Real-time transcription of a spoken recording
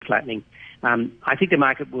flattening. I think the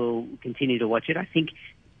market will continue to watch it. I think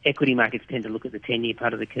equity markets tend to look at the 10-year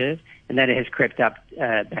part of the curve, and that has crept up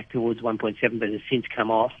back towards 1.7, but has since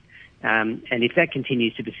come off. And if that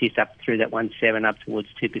continues to persist up through that 1.7 up towards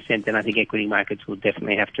 2%, then I think equity markets will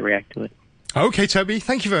definitely have to react to it. OK, Toby,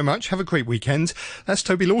 thank you very much. Have a great weekend. That's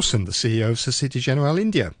Toby Lawson, the CEO of Societe Generale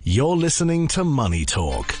India. You're listening to Money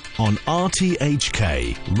Talk on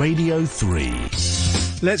RTHK Radio 3.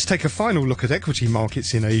 Let's take a final look at equity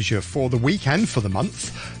markets in Asia for the week and for the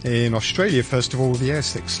month. In Australia, first of all, the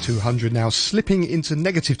ASX 200 now slipping into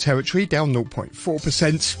negative territory, down 0.4%.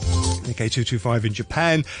 Nikkei 225 in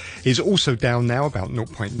Japan is also down now, about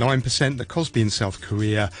 0.9%. The Kospi in South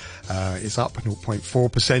Korea is up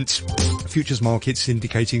 0.4%. Futures markets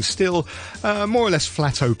indicating still more or less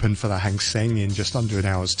flat open for the Hang Seng in just under an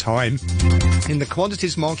hour's time. In the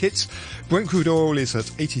commodities markets, Brent crude oil is at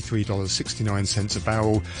 $83.69 a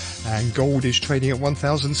barrel, and gold is trading at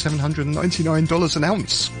 $1,799 an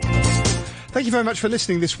ounce. Thank you very much for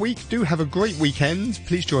listening this week. Do have a great weekend.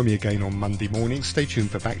 Please join me again on Monday morning. Stay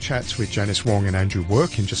tuned for back chats with Janice Wong and Andrew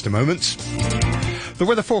Work in just a moment. The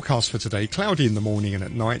weather forecast for today, cloudy in the morning and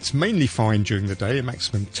at night, mainly fine during the day, a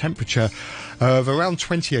maximum temperature of around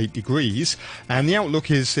 28 degrees. And the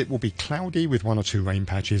outlook is it will be cloudy with 1 or 2 rain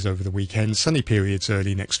patches over the weekend, sunny periods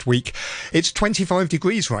early next week. It's 25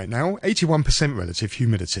 degrees right now, 81% relative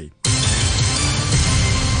humidity.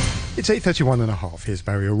 It's 8:31.5. Here's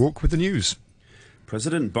Barry O'Rourke with the news.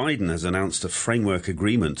 President Biden has announced a framework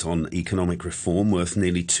agreement on economic reform worth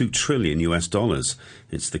nearly $2 trillion.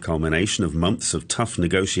 It's the culmination of months of tough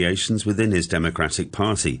negotiations within his Democratic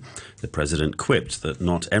Party. The president quipped that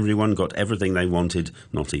not everyone got everything they wanted,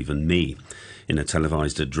 not even me. In a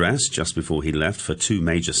televised address just before he left for 2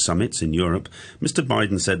 major summits in Europe, Mr.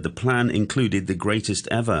 Biden said the plan included the greatest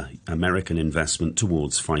ever American investment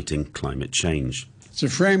towards fighting climate change. It's a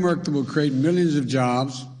framework that will create millions of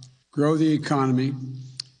jobs, grow the economy,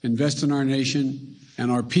 invest in our nation and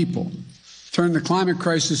our people, turn the climate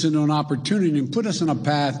crisis into an opportunity and put us on a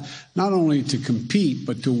path not only to compete,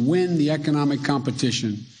 but to win the economic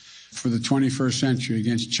competition for the 21st century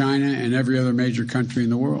against China and every other major country in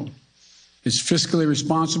the world. It's fiscally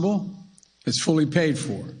responsible. It's fully paid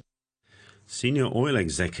for. Senior oil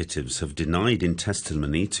executives have denied in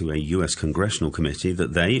testimony to a US congressional committee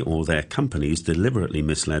that they or their companies deliberately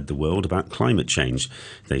misled the world about climate change.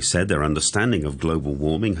 They said their understanding of global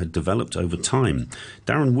warming had developed over time.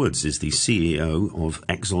 Darren Woods is the CEO of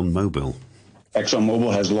ExxonMobil.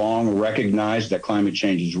 ExxonMobil has long recognized that climate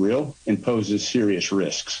change is real and poses serious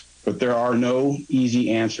risks. But there are no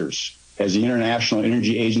easy answers. As the International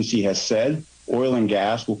Energy Agency has said, oil and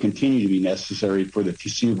gas will continue to be necessary for the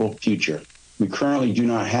foreseeable future. We currently do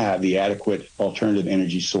not have the adequate alternative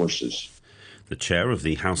energy sources. The chair of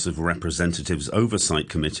the House of Representatives Oversight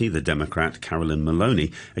Committee, the Democrat Carolyn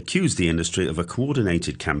Maloney, accused the industry of a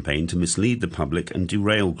coordinated campaign to mislead the public and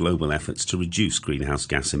derail global efforts to reduce greenhouse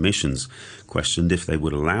gas emissions. Questioned if they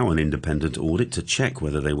would allow an independent audit to check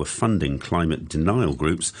whether they were funding climate denial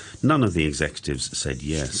groups, none of the executives said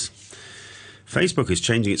yes. Facebook is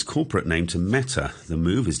changing its corporate name to Meta. The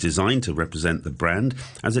move is designed to represent the brand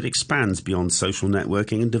as it expands beyond social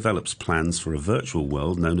networking and develops plans for a virtual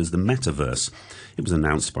world known as the Metaverse. It was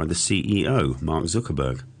announced by the CEO, Mark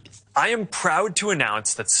Zuckerberg. I am proud to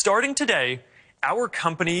announce that starting today, our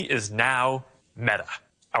company is now Meta.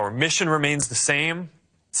 Our mission remains the same.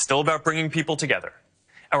 It's still about bringing people together.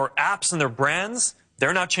 Our apps and their brands,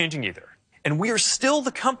 they're not changing either. And we are still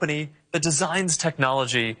the company that designs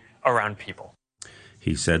technology around people.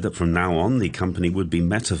 He said that from now on, the company would be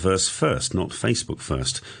Metaverse first, not Facebook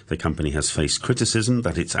first. The company has faced criticism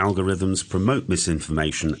that its algorithms promote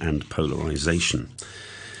misinformation and polarization.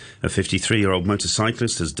 A 53-year-old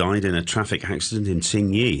motorcyclist has died in a traffic accident in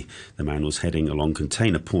Tsingyi. The man was heading along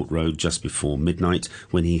Container Port Road just before midnight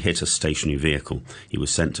when he hit a stationary vehicle. He was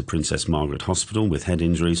sent to Princess Margaret Hospital with head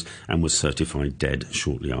injuries and was certified dead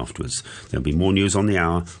shortly afterwards. There'll be more news on the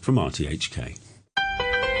hour from RTHK.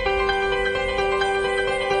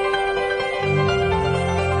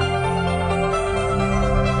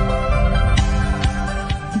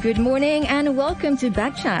 Good morning and welcome to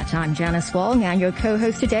Backchat. I'm Janice Wong and your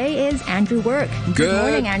co-host today is Andrew Work. Good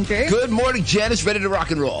morning, Andrew. Good morning, Janice. Ready to rock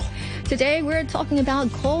and roll. Today we're talking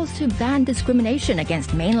about calls to ban discrimination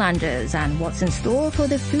against mainlanders and what's in store for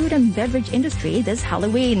the food and beverage industry this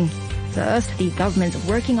Halloween. First, the government's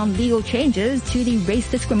working on legal changes to the race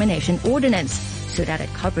discrimination ordinance so that it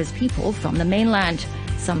covers people from the mainland.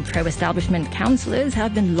 Some pro-establishment councillors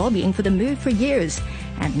have been lobbying for the move for years,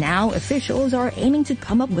 and now officials are aiming to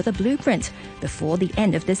come up with a blueprint before the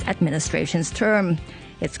end of this administration's term.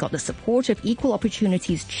 It's got the support of Equal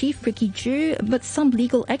Opportunities Chief Ricky Ju, but some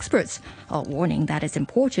legal experts are warning that it's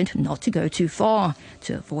important not to go too far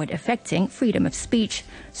to avoid affecting freedom of speech.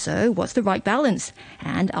 So what's the right balance?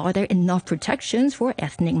 And are there enough protections for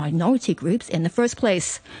ethnic minority groups in the first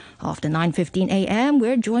place? After 9:15 a.m.,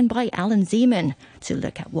 we're joined by Alan Zeman to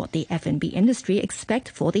look at what the F&B industry expect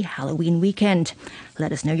for the Halloween weekend.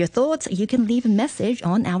 Let us know your thoughts. You can leave a message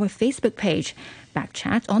on our Facebook page,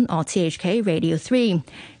 Backchat on RTHK Radio 3.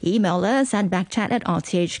 Email us at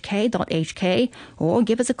backchat@rthk.hk or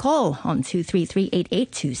give us a call on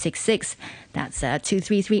 233-88266. That's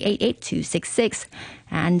 233-88266.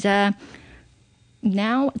 And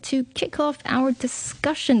now to kick off our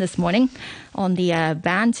discussion this morning on the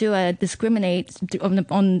ban to discriminate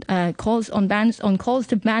on calls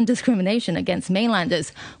to ban discrimination against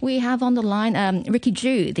mainlanders, we have on the line Ricky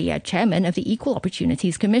Ju, the chairman of the Equal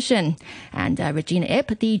Opportunities Commission, and Regina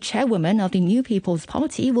Ip, the chairwoman of the New People's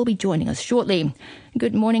Party, will be joining us shortly.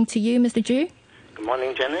 Good morning to you, Mr. Ju. Good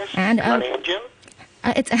morning, Janice. And good morning, Jim.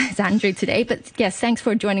 It's Andrew today, but yes, thanks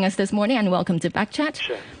for joining us this morning and welcome to Backchat.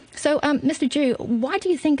 Sure. So, Mr. Ju, why do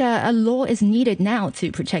you think a law is needed now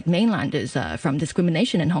to protect mainlanders from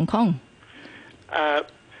discrimination in Hong Kong?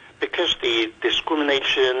 Because the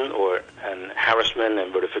discrimination and harassment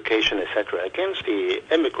and vilification, etc., against the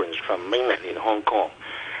immigrants from mainland in Hong Kong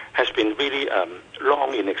has been really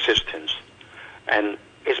long in existence, and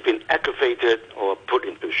it's been aggravated or put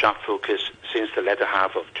into sharp focus since the latter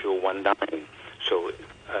half of 2019, so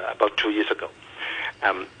about 2 years ago.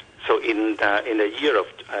 So in the year of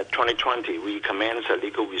 2020, we commenced a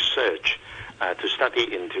legal research to study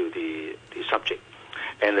into the subject.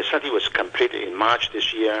 And the study was completed in March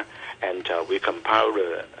this year, and we compiled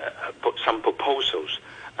some proposals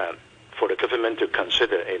for the government to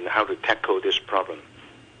consider in how to tackle this problem.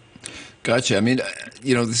 Gotcha. I mean,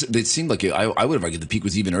 it seemed like I would have argued the peak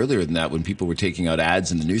was even earlier than that when people were taking out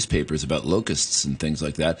ads in the newspapers about locusts and things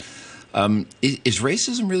like that. Is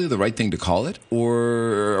racism really the right thing to call it,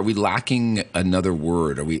 or are we lacking another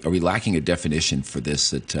word? Are we lacking a definition for this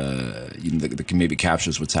that that can maybe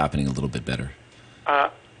captures what's happening a little bit better?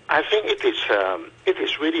 I think it is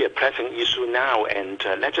really a pressing issue now, and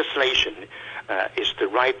legislation is the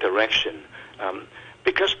right direction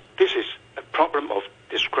because this is a problem of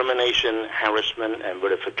discrimination, harassment, and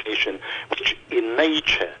vilification, which in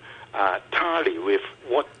nature tally with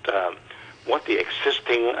what the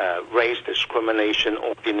existing race discrimination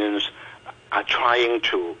ordinance are trying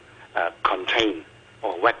to contain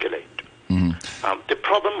or regulate. Mm-hmm. The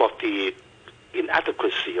problem of the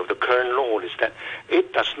inadequacy of the current law is that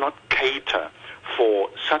it does not cater for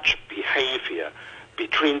such behavior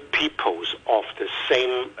between peoples of the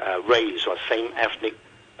same race or same ethnic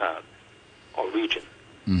origin.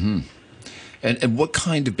 Mm-hmm. And what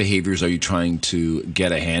kind of behaviors are you trying to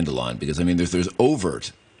get a handle on? Because, I mean, there's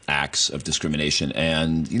overt acts of discrimination,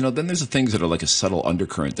 and then there's the things that are like a subtle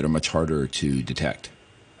undercurrent that are much harder to detect.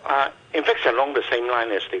 In fact, along the same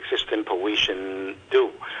line as the existing provision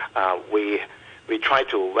do, we try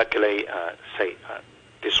to regulate,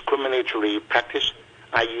 discriminatory practice,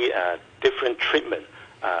 i.e., different treatment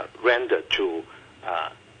rendered to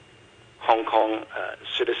Hong Kong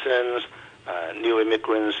citizens, new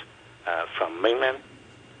immigrants from mainland,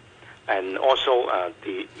 and also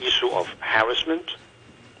the issue of harassment,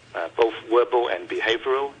 both verbal and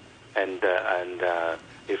behavioral, and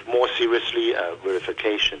if more seriously,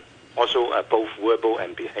 verification. Also both verbal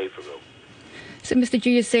and behavioral. So, Mr. Ju,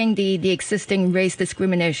 you're saying the existing race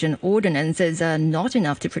discrimination ordinance is not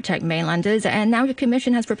enough to protect mainlanders, and now your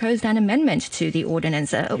commission has proposed an amendment to the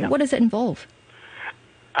ordinance. What does it involve?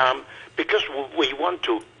 Because we want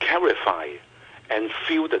to clarify and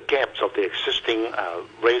fill the gaps of the existing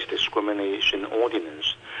race discrimination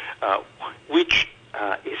ordinance, which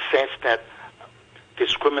it says that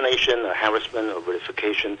discrimination, harassment, or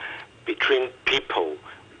vilification between people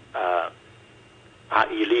are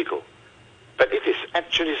illegal. But it is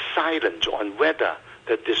actually silent on whether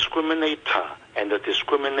the discriminator and the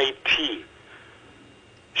discriminatee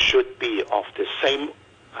should be of the same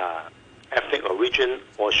ethnic origin,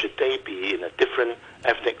 or should they be in a different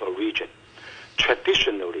ethnic origin.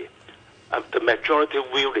 Traditionally, the majority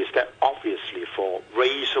view is that obviously for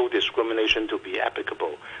racial discrimination to be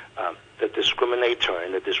applicable, the discriminator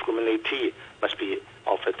and the discriminatee must be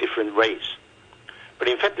of a different race. But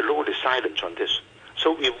in fact, the law is silent on this.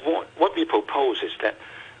 So what we propose is that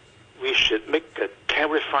we should make a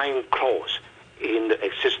clarifying clause in the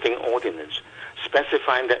existing ordinance,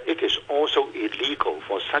 specifying that it is also illegal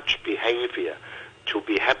for such behavior to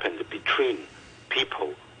be happened between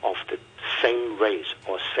people of the same race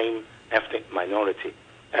or same ethnic minority,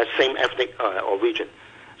 same ethnic origin.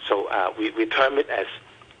 So we term it as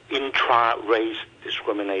intra-race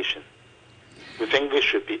discrimination. We think it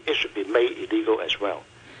should be made illegal as well.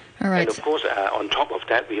 All right. And of course, on top of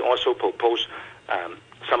that, we also propose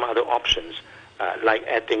some other options, like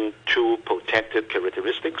adding 2 protected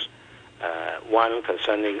characteristics, one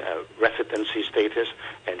concerning residency status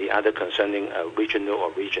and the other concerning regional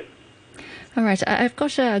origin. All right, I've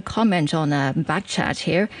got a comment on back chat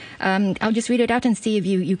here. I'll just read it out and see if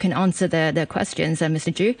you can answer the questions,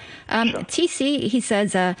 Mr. Zhu. Sure. TC, he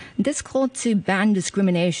says, this call to ban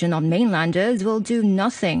discrimination on mainlanders will do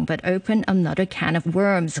nothing but open another can of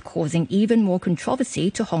worms, causing even more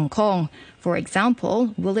controversy to Hong Kong. For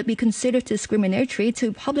example, will it be considered discriminatory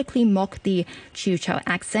to publicly mock the Chiu-Chow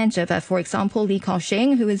accent of, for example, Li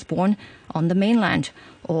Ka-shing, who is born on the mainland?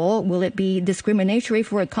 Or will it be discriminatory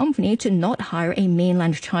for a company to not hire a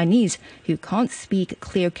mainland Chinese who can't speak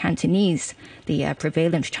clear Cantonese, the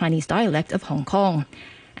prevalent Chinese dialect of Hong Kong?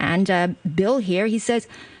 And Bill here, he says,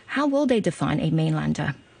 how will they define a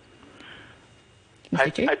mainlander? I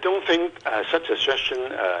don't think such a suggestion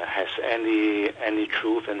has any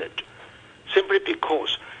truth in it. Simply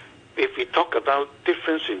because if we talk about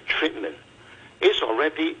difference in treatment, it's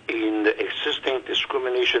already in the existing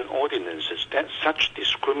discrimination ordinances that such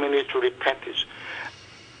discriminatory practice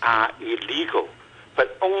are illegal,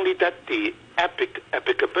 but only that the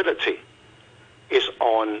applicability is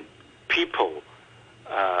on people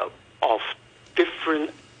of different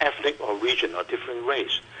ethnic origin or different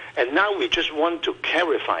race. And now we just want to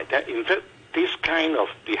clarify that, in fact, this kind of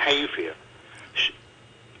behavior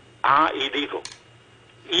are illegal,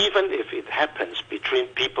 even if it happens between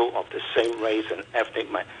people of the same race and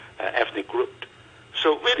ethnic group.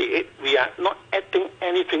 So really, we are not adding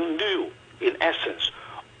anything new in essence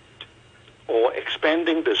or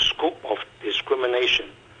expanding the scope of discrimination,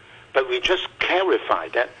 but we just clarify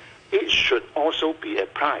that it should also be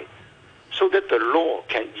applied so that the law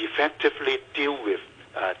can effectively deal with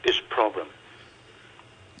this problem.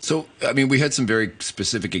 So, I mean, we had some very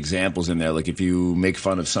specific examples in there, like if you make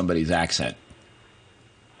fun of somebody's accent.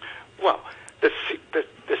 Well, the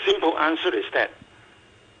simple answer is that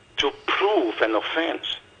to prove an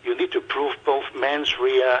offense, you need to prove both mens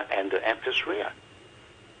rea and the actus rea.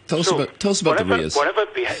 Tell us about the reas.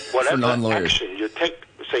 Whatever action you take,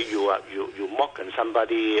 say you mock on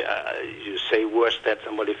somebody, you say words that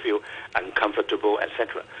somebody feel uncomfortable,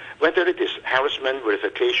 etc. Whether it is harassment,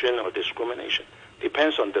 verification, or discrimination,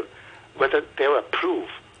 depends on whether there are proof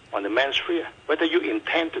on the mens rea, whether you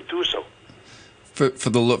intend to do so. For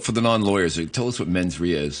the non-lawyers, tell us what mens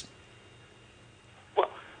rea is. Well,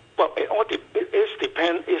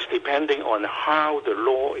 it's depending on how the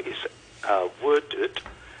law is worded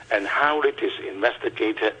and how it is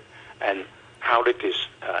investigated and how it is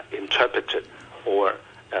interpreted, or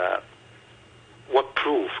what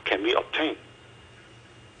proof can we obtain.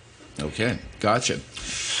 Okay, gotcha.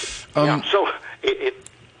 So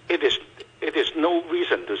it is no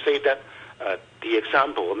reason to say that the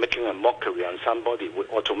example of making a mockery on somebody would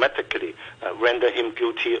automatically render him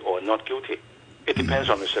guilty or not guilty. It depends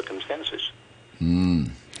on the circumstances.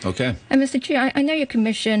 Okay. And Mr. Chu, I know your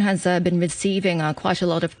commission has been receiving quite a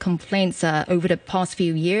lot of complaints over the past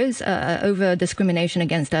few years over discrimination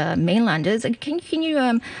against mainlanders. Can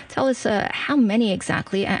you tell us how many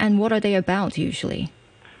exactly and what are they about usually?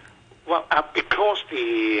 Well, because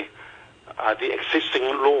the existing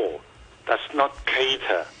law does not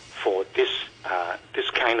cater for this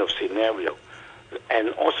kind of scenario, and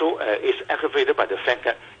also is aggravated by the fact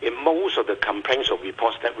that in most of the complaints or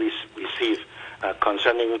reports that we receive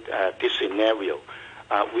concerning this scenario,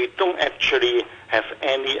 we don't actually have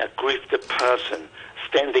any aggrieved person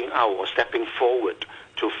standing out or stepping forward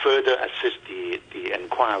to further assist the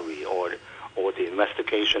inquiry or the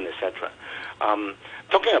investigation, etc.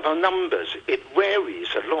 Talking about numbers, it varies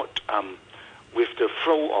a lot with the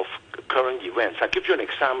flow of current events. I'll give you an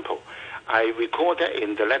example. I recall that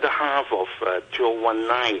in the latter half of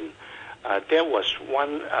 2019, there was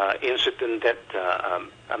one incident that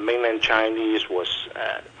a mainland Chinese was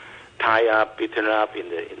tied up, beaten up in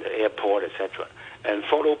the airport, etc., and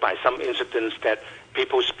followed by some incidents that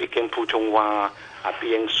people speaking Putonghua are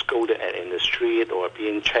being scolded in the street or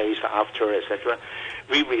being chased after, etc.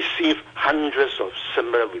 We received hundreds of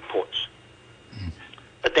similar reports.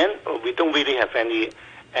 But then we don't really have any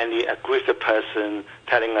aggrieved person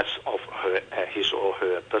telling us of his or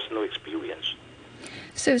her personal experience.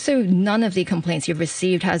 So none of the complaints you've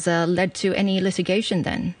received has led to any litigation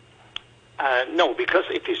then? No, because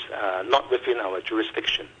it is not within our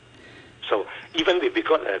jurisdiction. So even if we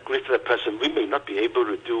got a aggrieved person, we may not be able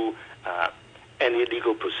to do any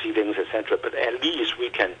legal proceedings, etc. But at least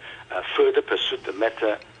we can further pursue the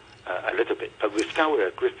matter a little bit. But without a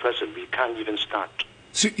aggrieved person, we can't even start.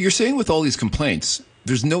 So you're saying with all these complaints,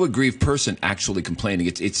 there's no aggrieved person actually complaining.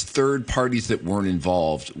 It's third parties that weren't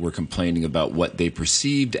involved were complaining about what they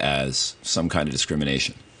perceived as some kind of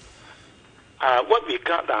discrimination. What we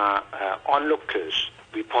got are onlookers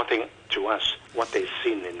reporting to us what they've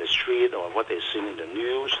seen in the street or what they've seen in the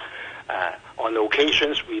news. On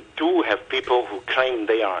occasions, we do have people who claim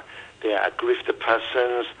they are aggrieved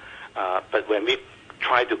persons, but when we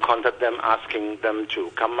try to contact them, asking them to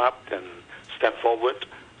come up and step forward,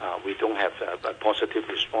 we don't have a positive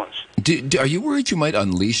response. Are you worried you might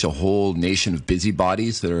unleash a whole nation of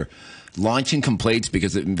busybodies that are launching complaints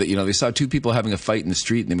because they saw two people having a fight in the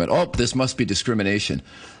street and they went, oh, this must be discrimination,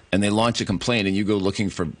 and they launch a complaint and you go looking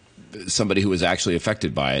for somebody who was actually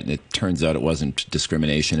affected by it, and it turns out it wasn't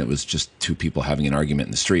discrimination, it was just two people having an argument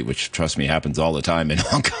in the street, which, trust me, happens all the time in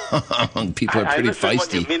Hong Kong. People are pretty feisty. I understand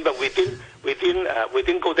what you mean, but we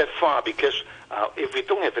didn't go that far, because if we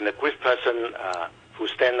don't have an aggrieved person who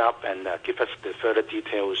stand up and give us the further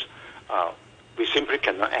details, we simply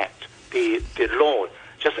cannot act. The law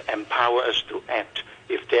just empower us to act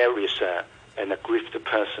if there is an aggrieved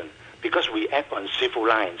person, because we act on civil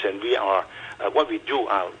lines, and we are what we do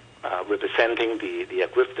are representing the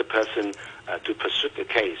aggrieved person to pursue the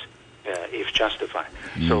case if justified.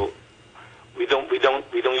 So we don't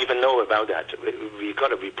even know about that. We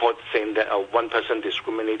got a report saying that one person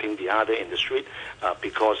discriminating the other in the street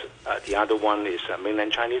because the other one is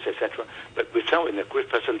mainland Chinese, etc. But without an aggrieved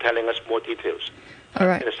person telling us more details. All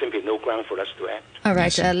right. There's simply no ground for us to act. All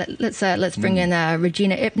right. Let's bring in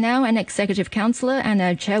Regina Ip now, an executive councillor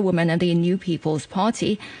and chairwoman of the New People's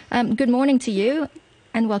Party. Good morning to you,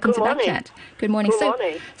 and welcome to Backchat. Good morning. Good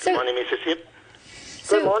morning, Mrs. Ip.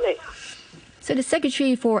 Good morning. So the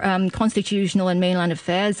Secretary for Constitutional and Mainland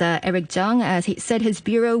Affairs, Eric Zhang, he said his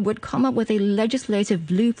bureau would come up with a legislative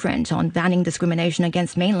blueprint on banning discrimination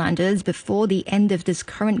against mainlanders before the end of this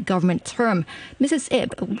current government term. Mrs.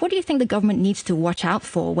 Ip, what do you think the government needs to watch out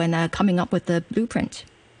for when coming up with the blueprint?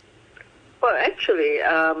 Well, actually,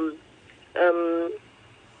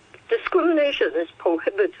 discrimination is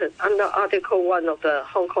prohibited under Article 1 of the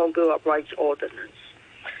Hong Kong Bill of Rights Ordinance,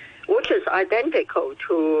 which is identical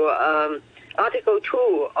to Article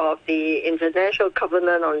 2 of the International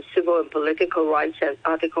Covenant on Civil and Political Rights and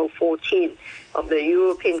Article 14 of the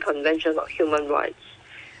European Convention on Human Rights.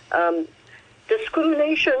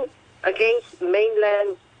 Discrimination against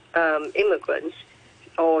mainland immigrants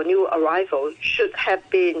or new arrivals should have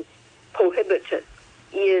been prohibited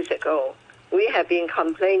years ago. We have been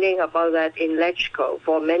complaining about that in LegCo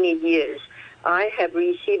for many years. I have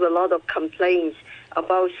received a lot of complaints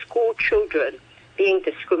about school children being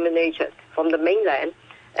discriminated from the mainland,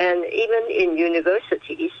 and even in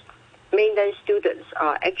universities, mainland students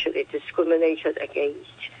are actually discriminated against.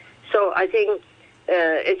 So I think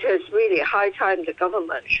it is really high time the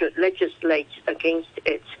government should legislate against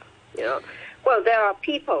it. Well, there are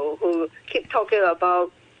people who keep talking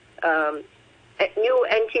about new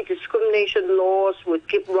anti-discrimination laws would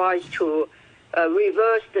give rise to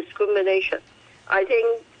reverse discrimination. I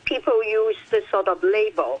think people use this sort of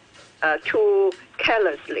label too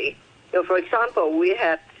carelessly. For example, we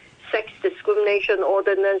have sex discrimination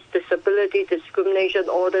ordinance, disability discrimination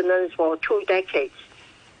ordinance for 2 decades.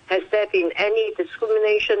 Has there been any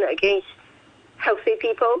discrimination against healthy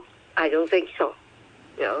people? I don't think so.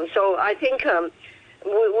 So I think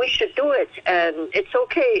we should do it, and it's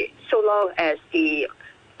okay so long as the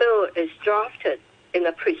bill is drafted in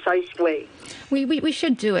a precise way. We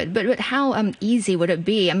should do it, but how easy would it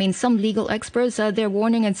be? I mean, some legal experts, they're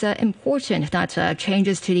warning it's important that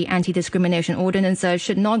changes to the anti-discrimination ordinance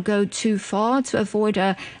should not go too far to avoid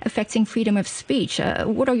affecting freedom of speech.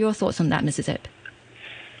 What are your thoughts on that, Mrs. Ip?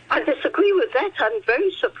 I disagree with that. I'm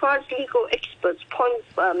very surprised legal experts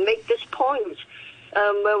make this point.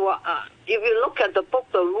 If you look at the book,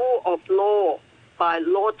 The Rule of Law by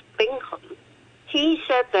Lord Bingham, he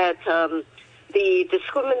said that the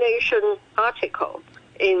discrimination article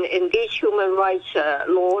in these human rights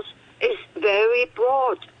laws is very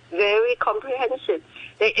broad, very comprehensive.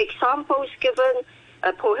 The examples given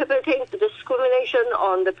prohibiting discrimination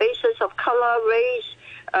on the basis of color, race,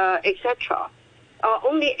 etc., are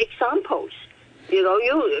only examples.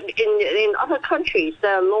 In other countries,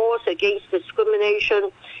 there are laws against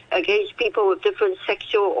discrimination against people with different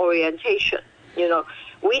sexual orientation.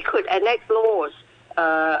 We could enact laws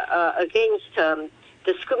against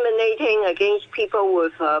discriminating against people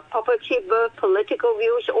with property, birth, political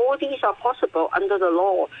views. All these are possible under the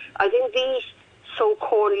law. I think these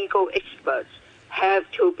so-called legal experts have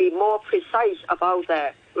to be more precise about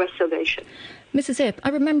their reservation. Mrs. Ip, I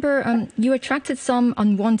remember you attracted some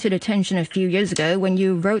unwanted attention a few years ago when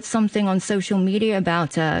you wrote something on social media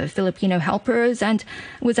about Filipino helpers and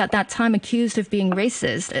was at that time accused of being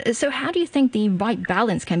racist. So how do you think the right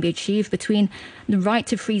balance can be achieved between the right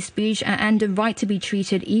to free speech and the right to be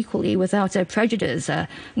treated equally without prejudice,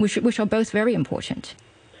 which are both very important?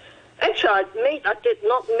 Actually, I did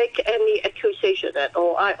not make any accusation at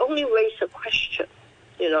all. I only raised a question,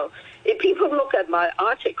 If people look at my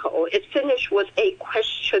article, it finished with a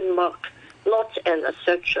question mark, not an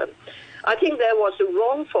assertion. I think there was a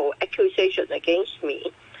wrongful accusation against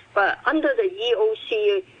me, but under the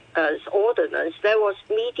EOC's ordinance, there was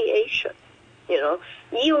mediation.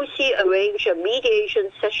 EOC arranged a mediation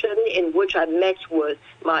session in which I met with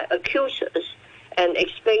my accusers and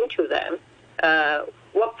explained to them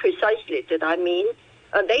what precisely did I mean.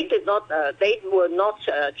 They did not. They were not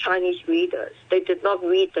Chinese readers. They did not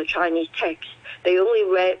read the Chinese text. They only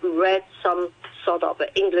read some sort of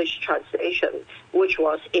English translation, which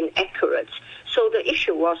was inaccurate. So the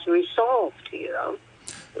issue was resolved.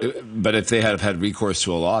 But if they had had recourse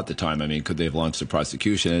to a law at the time, could they have launched a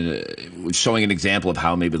prosecution, showing an example of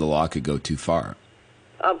how maybe the law could go too far?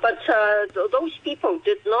 But those people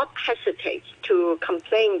did not hesitate to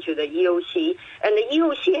complain to the EOC, and the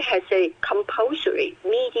EOC has a compulsory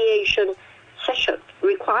mediation session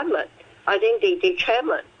requirement. I think the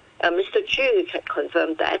chairman, Mr. Zhu, can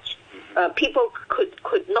confirm that. People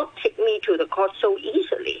could not take me to the court so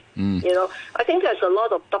easily. I think there's a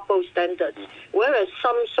lot of double standards, whereas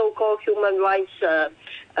some so-called human rights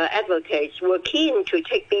advocates were keen to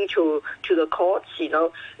take me to the courts.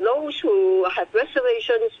 Those who have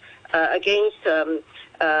reservations against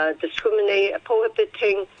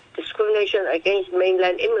prohibiting discrimination against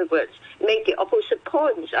mainland immigrants make the opposite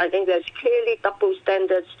points. I think there's clearly double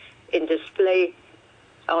standards in display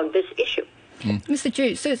on this issue. Mr.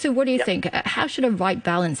 Zhu, so what do you think? How should a right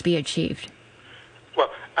balance be achieved?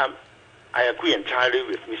 Well, I agree entirely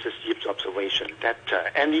with Mrs. Yip's observation that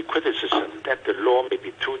any criticism that the law may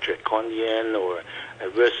be too draconian or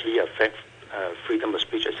adversely affect freedom of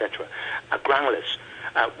speech, etc., are groundless.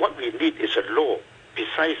 What we need is a law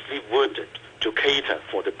precisely worded to cater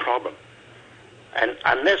for the problem. And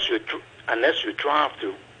unless you draft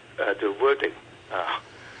the wording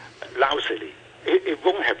lousily, it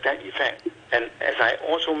won't have that effect. And as I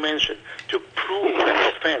also mentioned, to prove an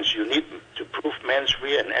offense, you need to prove mens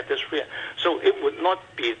rea and actus rea. So it would not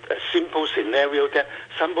be a simple scenario that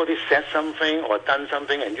somebody said something or done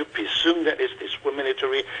something and you presume that it's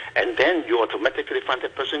discriminatory and then you automatically find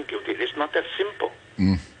that person guilty. It's not that simple.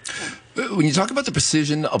 When you talk about the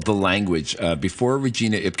precision of the language, before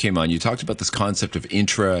Regina Ip came on, you talked about this concept of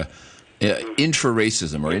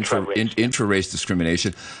intra-racism or intra-race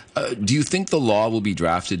discrimination. Do you think the law will be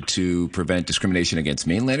drafted to prevent discrimination against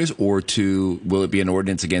mainlanders, or will it be an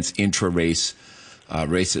ordinance against intra-racism?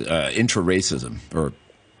 Or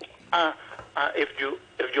if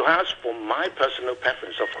you ask for my personal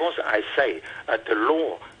preference, of course I say the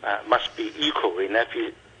law must be equal in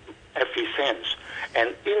every sense.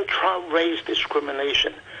 And intra-race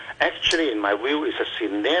discrimination, actually, in my view, is a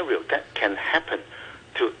scenario that can happen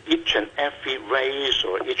to each and every race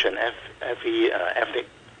or each and every ethnic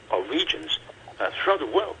or regions throughout the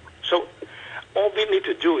world. So all we need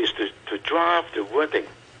to do is to draft the wording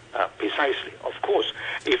precisely. Of course,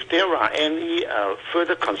 if there are any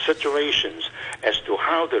further considerations as to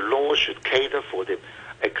how the law should cater for the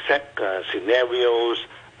exact scenarios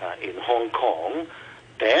in Hong Kong,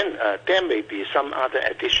 then there may be some other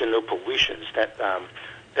additional provisions that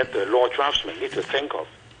the law draftsman need to think of.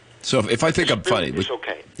 So if I think I'm funny, it's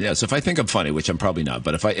okay. Yeah. So if I think I'm funny, which I'm probably not,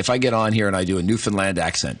 but if I get on here and I do a Newfoundland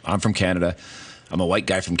accent, I'm from Canada, I'm a white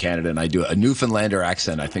guy from Canada, and I do a Newfoundlander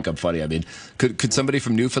accent, I think I'm funny. Could somebody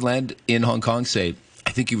from Newfoundland in Hong Kong say,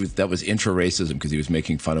 I think that was intra-racism because he was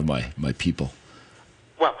making fun of my people?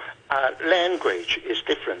 Well, language is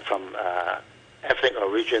different from ethnic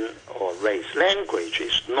origin or race. Language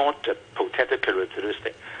is not a protected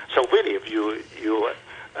characteristic. So really, if you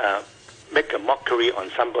make a mockery on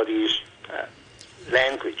somebody's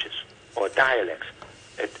languages or dialects,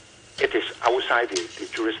 it is outside the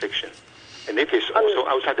jurisdiction. And it is also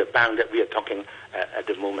outside the bound that we are talking at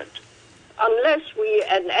the moment. Unless we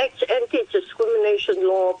enact anti-discrimination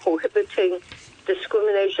law prohibiting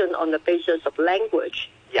discrimination on the basis of language,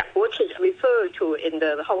 which is referred to in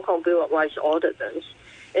the Hong Kong Bill of Rights Ordinance.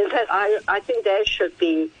 In fact, I think there should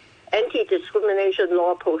be anti-discrimination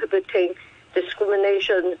law prohibiting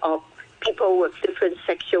discrimination of people with different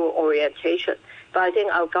sexual orientation. But I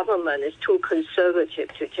think our government is too conservative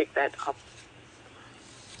to take that up.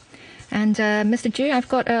 And Mr. Zhu, I've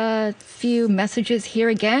got a few messages here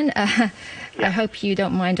again. I hope you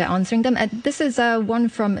don't mind answering them. This is one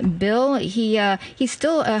from Bill. He's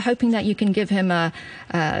still hoping that you can give him an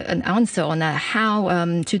answer on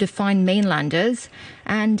how to define mainlanders.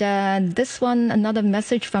 And this one, another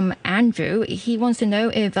message from Andrew. He wants to know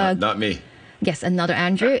if... not me. Yes, another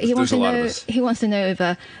Andrew. He wants to know if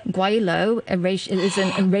guaylo is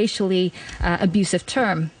a racially abusive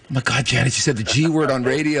term. Oh my God, Janet, you said the G word on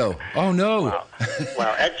radio. Oh, no.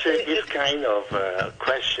 Well, actually, this kind of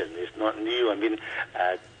question is not new. I mean,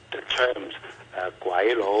 the terms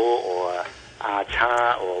guaylo or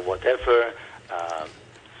cha or whatever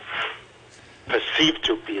perceived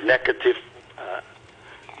to be negative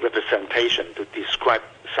representation to describe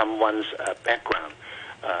someone's background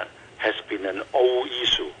has been an old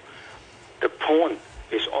issue. The point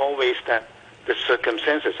is always that the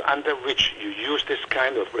circumstances under which you use this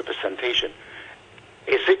kind of representation,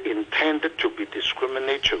 is it intended to be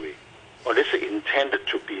discriminatory, or is it intended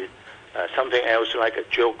to be something else like a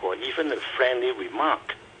joke or even a friendly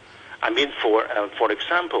remark? I mean, for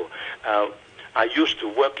example, I used to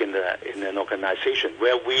work in an organization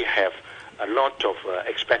where we have a lot of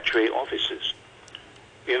expatriate officers.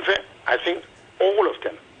 In fact, I think all of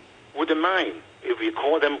them wouldn't mind if we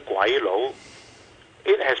call them guaylo.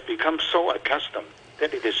 It has become so accustomed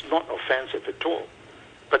that it is not offensive at all.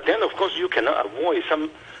 But then, of course, you cannot avoid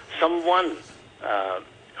someone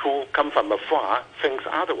who come from afar thinks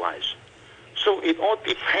otherwise. So it all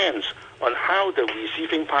depends on how the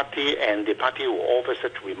receiving party and the party who offers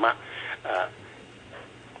such remark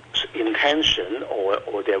intention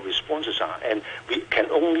or their responses are. And we can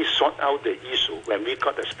only sort out the issue when we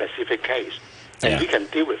got a specific case. And we can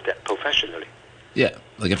deal with that professionally. Yeah,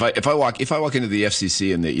 like if I walk into the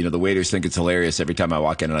FCC and the waiters think it's hilarious every time I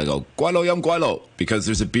walk in and I go guaylo yum guaylo because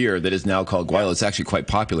there's a beer that is now called guaylo. It's actually quite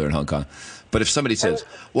popular in Hong Kong. But if somebody says,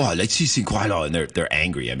 "Wow, let's see guaylo," and they're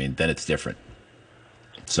angry, I mean, then it's different.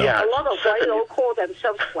 So a lot of guaylo call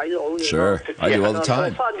themselves guaylo. Sure, I do all the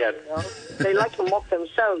time. For fun, they like to mock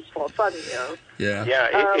themselves for fun. Yeah,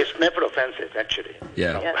 it's never offensive, actually.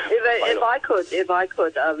 Yeah. If I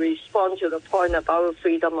could respond to the point about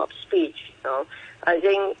freedom of speech, I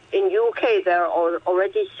think in UK there are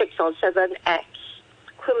already 6 or 7 acts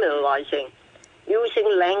criminalizing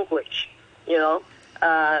using language,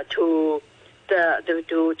 to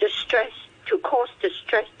distress, to cause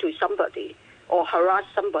distress to somebody or harass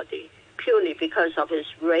somebody purely because of his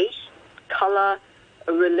race, color,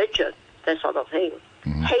 religion, that sort of thing.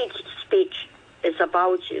 Mm-hmm. Hate speech is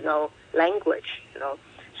about, language,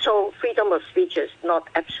 So freedom of speech is not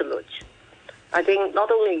absolute. I think not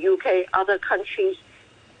only UK, other countries,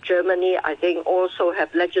 Germany, I think also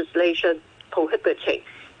have legislation prohibiting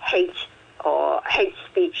hate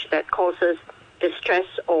speech that causes distress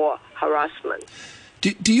or harassment.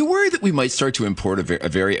 Do you worry that we might start to import a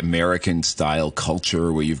very American-style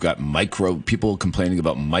culture where you've got people complaining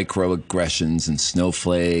about microaggressions and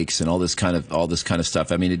snowflakes and all this kind of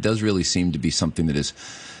stuff? I mean, it does really seem to be something that is,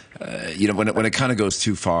 when it kind of goes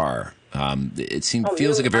too far, it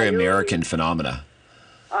feels like a very American phenomena.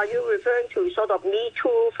 Are you referring to sort of Me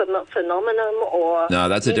Too phenomenon or no?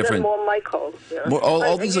 That's a different more micro.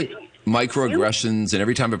 All these microaggressions, and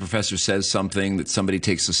every time a professor says something that somebody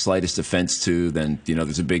takes the slightest offense to, then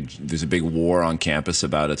there's a big war on campus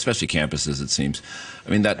about it, especially campuses. It seems. I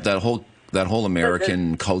mean that whole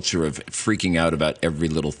American culture of freaking out about every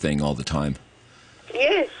little thing all the time.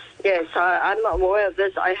 Yes, I'm aware of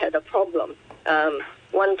this. I had a problem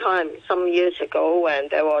one time some years ago when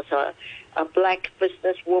there was a black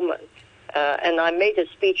businesswoman. And I made a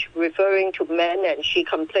speech referring to men, and she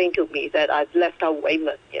complained to me that I've left out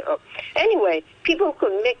women, Anyway, people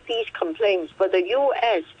could make these complaints, but the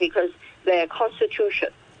U.S., because their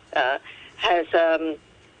constitution has, I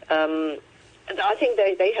think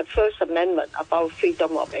they have First Amendment about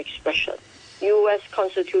freedom of expression. U.S.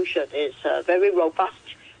 Constitution is very robust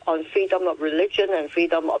on freedom of religion and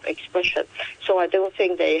freedom of expression. So I don't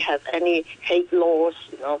think they have any hate laws,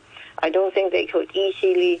 I don't think they could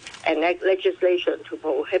easily enact legislation to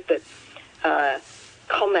prohibit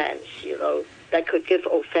comments, that could give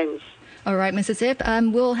offense. All right, Mrs. Ip,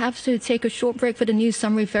 we'll have to take a short break for the news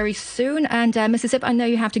summary very soon. And Mrs. Ip, I know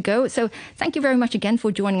you have to go. So thank you very much again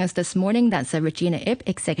for joining us this morning. That's Regina Ip,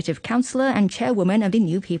 Executive Councillor and Chairwoman of the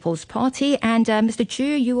New People's Party. And Mr. Chu,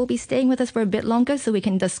 you will be staying with us for a bit longer so we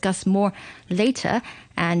can discuss more later.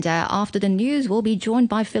 And after the news, we'll be joined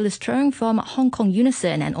by Phyllis Cheung from Hong Kong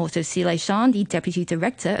Unison and also Lai-shan, the Deputy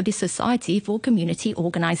Director of the Society for Community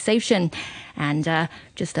Organisation. And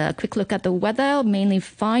just a quick look at the weather, mainly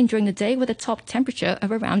fine during the day with a top temperature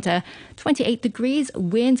of around 28 degrees,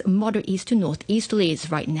 winds moderate east to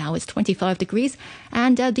northeasterlies. Right now it's 25 degrees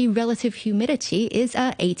and the relative humidity is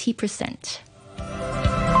 80%.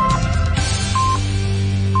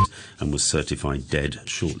 And was certified dead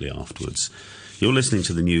shortly afterwards. You're listening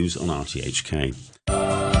to the news on RTHK.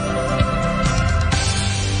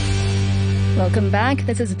 Welcome back.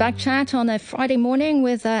 This is Back Chat on a Friday morning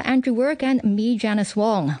with Andrew Work and me, Janice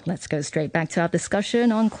Wong. Let's go straight back to our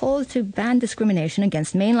discussion on calls to ban discrimination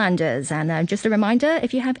against mainlanders. And just a reminder,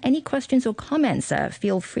 if you have any questions or comments,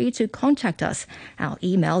 feel free to contact us. Our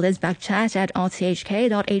email is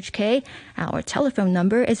backchat@rthk.hk. Our telephone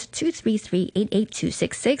number is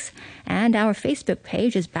 233-88266. And our Facebook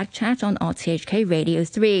page is Backchat on RTHK Radio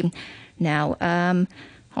 3. Now,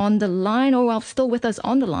 on the line, or still with us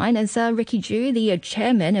on the line, is Ricky Ju, the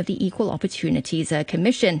chairman of the Equal Opportunities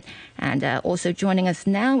Commission. And also joining us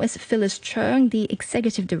now is Phyllis Cheung, the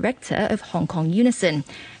executive director of Hong Kong Unison.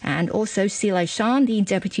 And also Lai-shan, the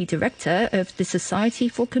deputy director of the Society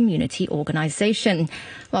for Community Organisation.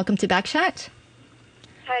 Welcome to Backchat.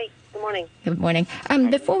 Hi, good morning. Good morning.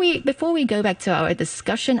 Before we go back to our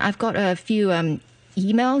discussion, I've got a few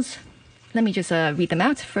emails. Let me just read them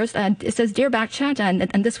out. First, it says, Dear Backchat,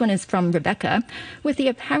 and this one is from Rebecca. With the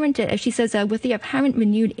apparent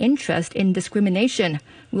renewed interest in discrimination,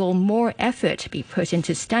 will more effort be put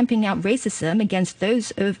into stamping out racism against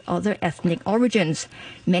those of other ethnic origins?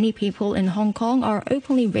 Many people in Hong Kong are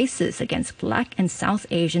openly racist against Black and South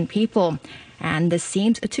Asian people, and this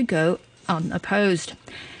seems to go unopposed.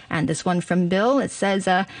 And this one from Bill, he says,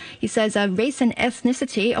 race and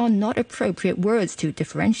ethnicity are not appropriate words to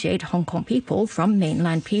differentiate Hong Kong people from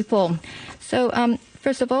mainland people. So,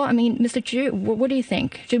 first of all, I mean, Mr. Chu, what do you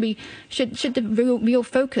think? Should the real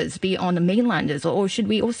focus be on the mainlanders, or should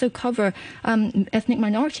we also cover ethnic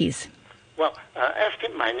minorities? Well,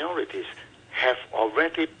 ethnic minorities have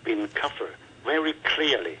already been covered very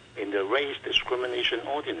clearly in the Race Discrimination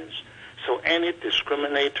Ordinance. So any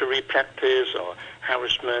discriminatory practice or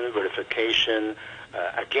harassment, verification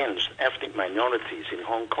against ethnic minorities in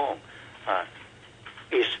Hong Kong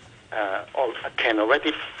can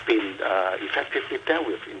already been effectively dealt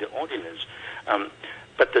with in the ordinance.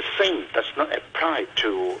 But the same does not apply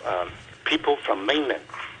to people from mainland,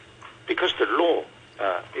 because the law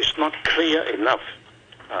is not clear enough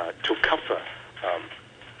to cover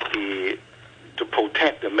to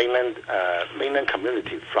protect the mainland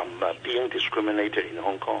community from being discriminated in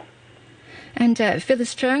Hong Kong. And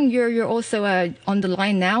Phyllis Cheung, you're also on the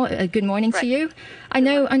line now. Good morning to you. I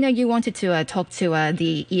know you wanted to talk to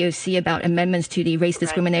the EOC about amendments to the Race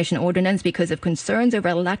Discrimination Ordinance because of concerns over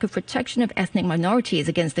a lack of protection of ethnic minorities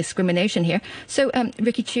against discrimination here. So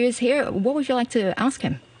Ricky Chu is here. What would you like to ask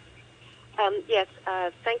him? Yes,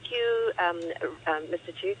 thank you,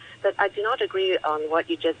 Mr. Chu. But I do not agree on what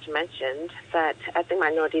you just mentioned, that ethnic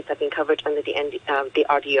minorities have been covered under the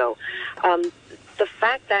RDO. The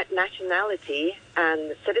fact that nationality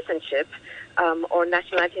and citizenship or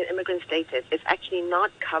nationality and immigrant status is actually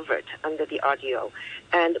not covered under the RDO.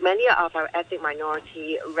 And many of our ethnic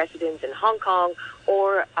minority residents in Hong Kong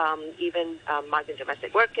or even migrant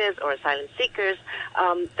domestic workers or asylum seekers,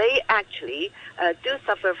 they actually do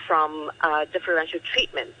suffer from differential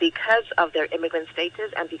treatment because of their immigrant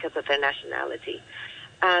status and because of their nationality.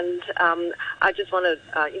 And I just want to,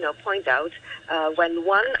 point out, when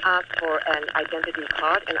one asks for an identity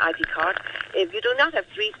card, an ID card, if you do not have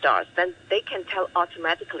 3 stars, then they can tell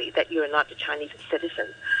automatically that you are not a Chinese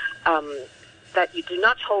citizen, that you do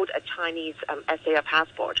not hold a Chinese SAR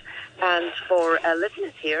passport. And for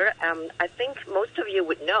listeners here, I think most of you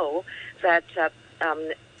would know that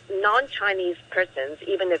non-Chinese persons,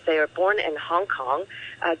 even if they are born in Hong Kong,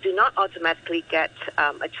 do not automatically get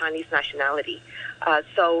a Chinese nationality.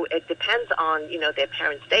 So it depends on, their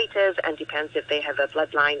parent status and depends if they have a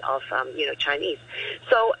bloodline of, Chinese.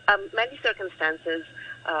 So many circumstances,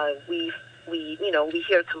 we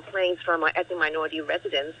hear complaints from our ethnic minority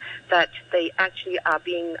residents that they actually are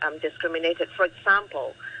being discriminated. For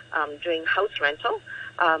example, during house rental,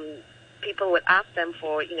 people would ask them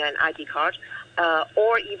for, an ID card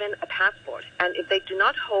or even a passport. And if they do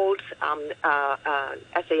not hold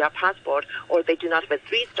SAR passport or they do not have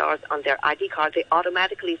 3 stars on their ID card, they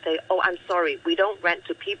automatically say, oh, I'm sorry, we don't rent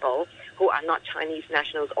to people who are not Chinese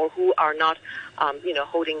nationals or who are not,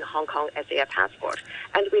 holding Hong Kong SAR passport.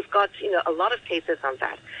 And we've got, a lot of cases on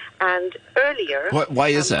that. And earlier... Why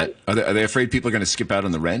is that? Are they afraid people are going to skip out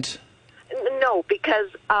on the rent? No, No, because,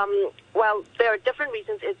 well, there are different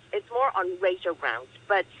reasons. It's more on racial grounds.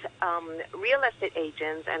 But real estate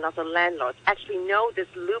agents and also landlords actually know this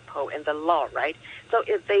loophole in the law, right? So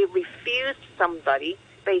if they refuse somebody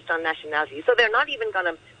based on nationality, so they're not even going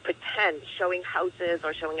to pretend showing houses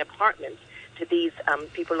or showing apartments to these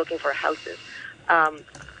people looking for houses.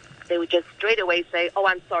 They would just straight away say, "Oh,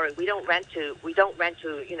 I'm sorry, we don't rent to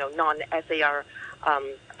non-SAR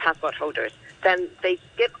passport holders." Then they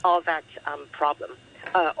skip all that problem,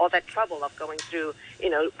 all that trouble of going through,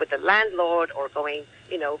 with the landlord or going,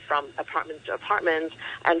 from apartment to apartment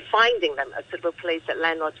and finding them a suitable place that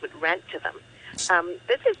landlords would rent to them.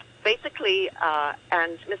 This is basically,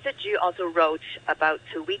 and Mr. Ju also wrote about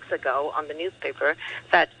 2 weeks ago on the newspaper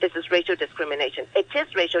that this is racial discrimination. It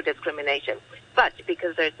is racial discrimination, but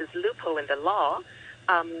because there's this loophole in the law,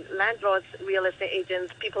 landlords, real estate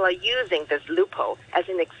agents, people are using this loophole as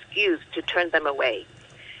an excuse to turn them away.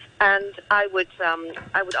 And I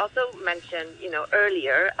would also mention,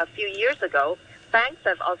 earlier, a few years ago, banks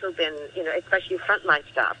have also been, especially frontline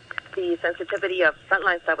staff, the sensitivity of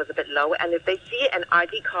frontline staff was a bit low, and if they see an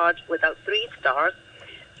ID card without 3 stars,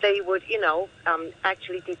 they would,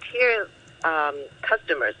 actually deter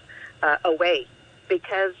customers away,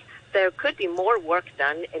 because there could be more work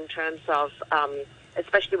done in terms of,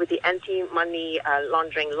 especially with the anti-money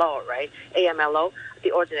laundering law, right, AMLO,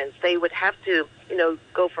 the ordinance. They would have to,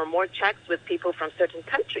 go for more checks with people from certain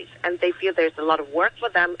countries, and they feel there's a lot of work for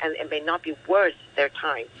them, and it may not be worth their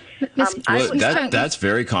time. That's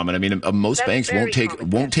very common. I mean, most banks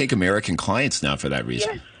won't take American clients now for that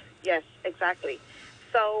reason. Yes, exactly.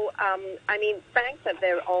 So, banks have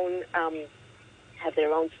their own.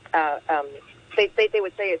 They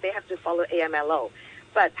would say they have to follow AMLO,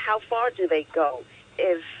 but how far do they go?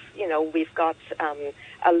 If we've got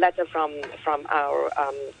a letter from our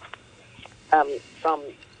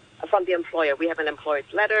from the employer, we have an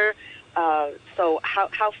employer's letter. So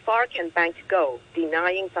how far can banks go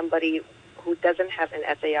denying somebody who doesn't have an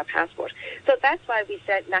SAR passport? So that's why we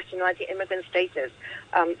said nationality immigrant status.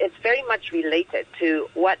 It's very much related to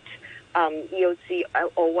what EOC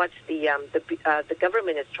or what the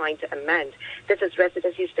government is trying to amend. This is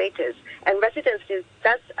residency status, and residency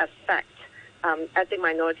does affect ethnic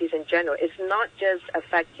minorities in general. It's not just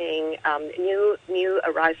affecting new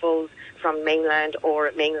arrivals from mainland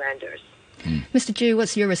or mainlanders. Mr. Ju,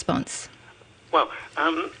 what's your response? Well,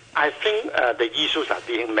 I think the issues are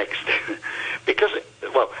being mixed because,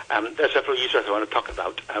 there are several issues I want to talk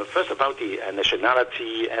about. First, about the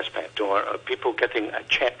nationality aspect, or people getting a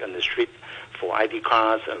check on the street for ID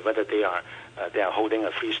cards, and whether they are holding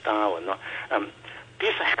a 3-star or not.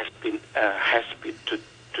 This has been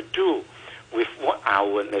to do with what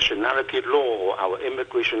our nationality law or our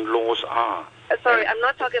immigration laws are. Sorry, I'm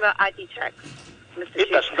not talking about ID checks, Mr.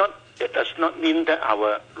 Chu. It does not mean that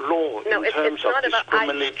our law in terms of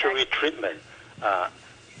discriminatory treatment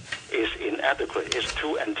is inadequate. It's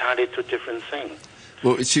two different things.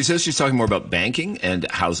 Well, she says she's talking more about banking and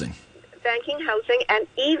housing. Banking, housing, and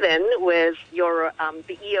even with your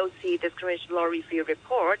the EOC Discrimination Law Review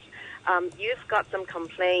report, you've got some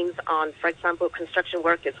complaints on, for example, construction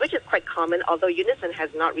workers, which is quite common, although Unison has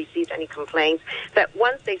not received any complaints, that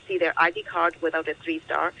once they see their ID card without a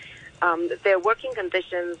 3-star, their working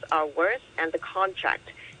conditions are worse and the contract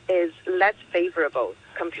is less favorable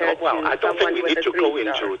compared to I don't someone think we with need a to go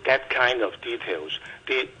 3-star. into that kind of details.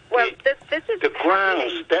 This is the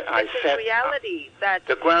grounds that I said, reality that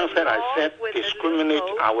the grounds that I said discriminate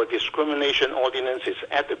our discrimination ordinance is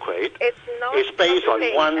adequate. It's based on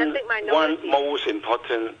one most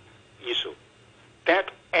important issue,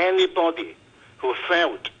 that anybody who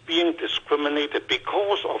felt being discriminated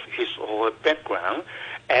because of his or her background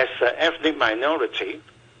as an ethnic minority,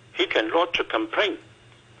 he can lodge a complaint.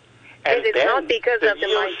 And it is not because the of the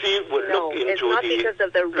EOC would look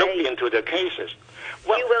into the cases.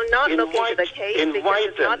 Well, you will not look into the case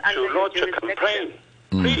invite them to lodge a complaint.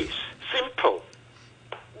 Please, simple.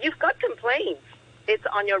 You've got complaints. It's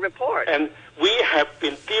on your report. And we have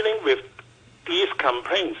been dealing with these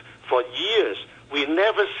complaints for years. We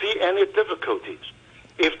never see any difficulties.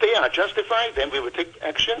 If they are justified, then we will take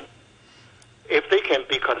action. If they can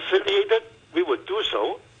be conciliated, we will do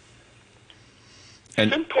so.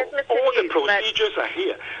 Simple. Yes, all the procedures are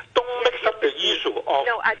here. Don't mix up the issue of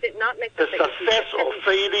I did not mix the up success or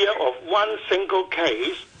failure of one single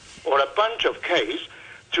case or a bunch of cases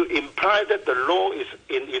to impose imply that the law is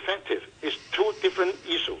ineffective. It's two different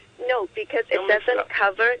issues. No, because it doesn't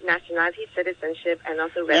cover nationality, citizenship, and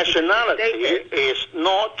also nationality is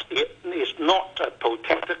not a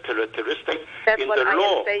protected characteristic in the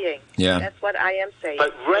law. That's what I am saying. Yeah. That's what I am saying.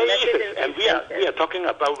 But race, and we are talking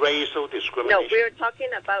about racial discrimination. No, we're talking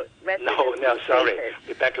about residency. No, sorry,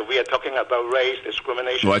 Rebecca, we are talking about race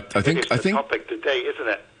discrimination. Well, I think the topic today, isn't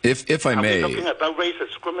it? If I may, are we talking about race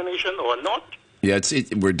discrimination or not? Yeah,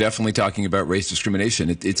 we're definitely talking about race discrimination.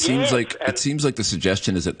 It seems like the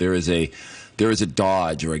suggestion is that there is a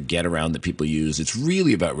dodge or a get around that people use. It's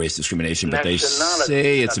really about race discrimination, but they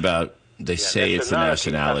say it's about it's the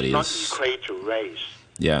nationalities. Not equate to race.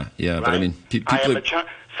 Yeah, right? But I mean,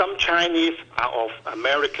 some Chinese are of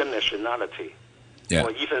American nationality, or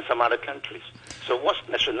even some other countries. So what's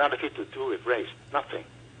nationality to do with race? Nothing.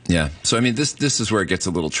 Yeah. So, I mean, this is where it gets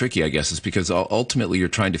a little tricky, I guess, is because ultimately you're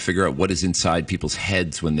trying to figure out what is inside people's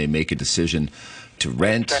heads when they make a decision to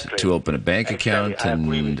rent, to open a bank account.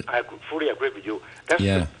 I fully agree with you.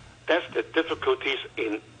 That's the difficulties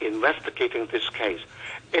in investigating this case.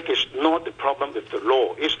 It is not the problem with the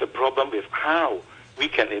law. It's the problem with how we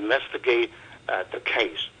can investigate the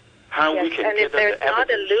case. How we can and if there's not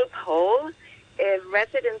a loophole, if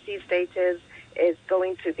residency status is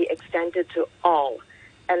going to be extended to all,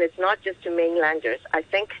 and it's not just to mainlanders, I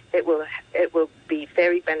think it will be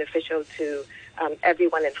very beneficial to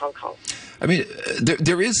everyone in Hong Kong. I mean,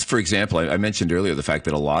 there is, for example, I mentioned earlier the fact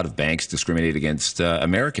that a lot of banks discriminate against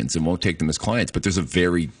Americans and won't take them as clients, but there's a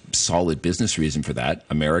very solid business reason for that.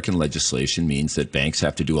 American legislation means that banks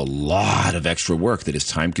have to do a lot of extra work that is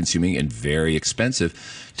time-consuming and very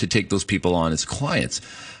expensive to take those people on as clients.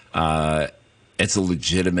 It's a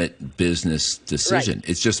legitimate business decision. Right.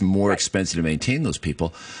 It's just more expensive to maintain those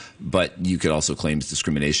people, but you could also claim it's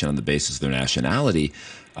discrimination on the basis of their nationality.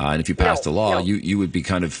 And if you passed a law, you would be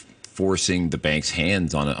kind of forcing the bank's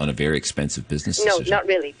hands on a very expensive business decision. No, not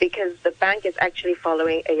really, because the bank is actually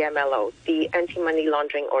following AMLO, the Anti-Money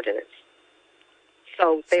Laundering Ordinance.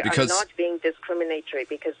 So they are not being discriminatory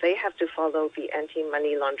because they have to follow the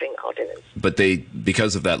Anti-Money Laundering Ordinance. But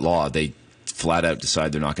because of that law, they flat out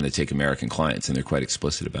decide they're not going to take American clients, and they're quite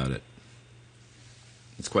explicit about it.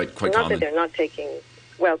 It's quite common. Not that they're not taking.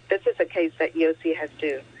 Well, this is a case that EOC has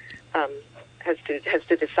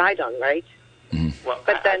to decide on, right? Mm-hmm. Well,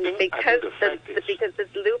 but then because this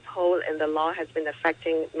loophole in the law has been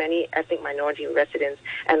affecting many ethnic minority residents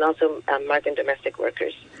and also migrant domestic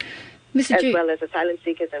workers, as well as asylum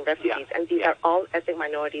seekers and refugees, and these are all ethnic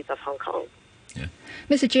minorities of Hong Kong. Yeah.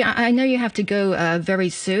 Mr. G, I know you have to go very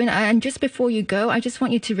soon, and just before you go, I just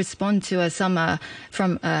want you to respond to some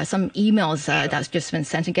emails that's just been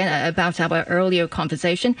sent again about our earlier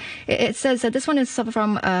conversation. It says this one is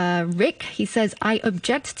from Rick. He says, I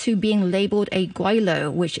object to being labelled a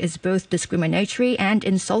guilo, which is both discriminatory and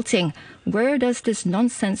insulting. Where does this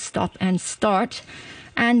nonsense stop and start?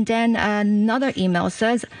 And then another email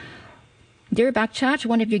says, Dear Backchat,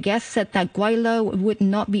 one of your guests said that guilo would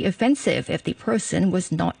not be offensive if the person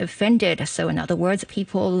was not offended. So in other words,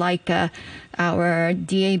 people like our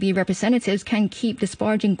DAB representatives can keep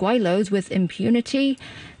disparaging guilos with impunity.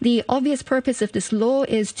 The obvious purpose of this law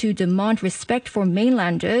is to demand respect for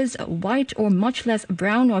mainlanders. White or much less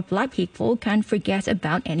brown or black people can forget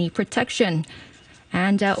about any protection.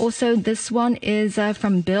 And also this one is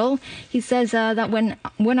from Bill. He says that when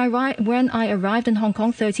I arrived in Hong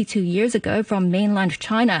Kong 32 years ago from mainland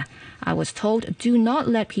China, I was told, do not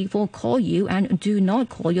let people call you and do not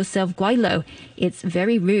call yourself guilo. It's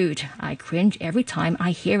very rude. I cringe every time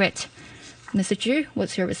I hear it. Mr. Zhu,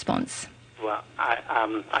 what's your response? Well,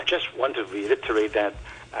 I just want to reiterate that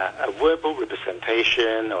a verbal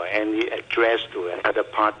representation or any address to another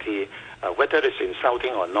party, whether it's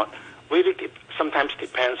insulting or not, really sometimes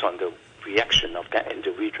depends on the reaction of that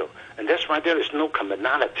individual. And that's why there is no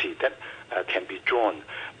commonality that can be drawn.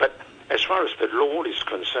 But as far as the law is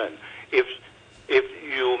concerned, if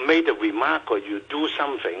you made a remark or you do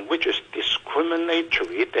something which is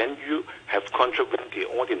discriminatory, then you have contravened the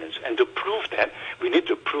ordinance. And to prove that, we need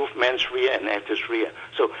to prove mens rea and actus rea.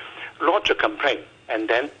 So lodge a complaint and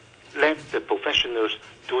then let the professionals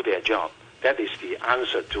do their job. That is the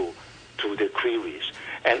answer to the queries.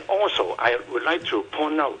 And also, I would like to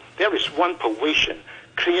point out, there is one provision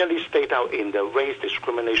clearly stated out in the Race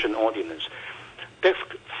Discrimination Ordinance that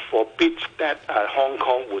forbids that Hong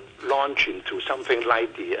Kong would launch into something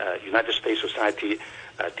like the United States society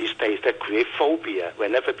these days that create phobia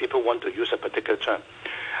whenever people want to use a particular term.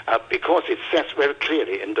 Because it says very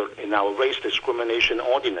clearly in our Race Discrimination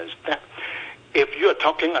Ordinance that if you are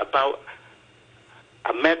talking about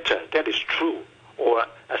a matter that is true, or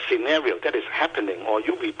a scenario that is happening, or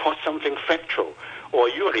you report something factual, or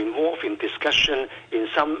you are involved in discussion in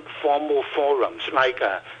some formal forums like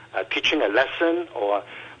teaching a lesson or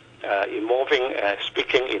involving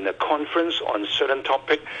speaking in a conference on certain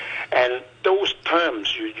topic, and those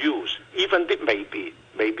terms you use, even it may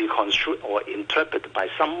be construed or interpreted by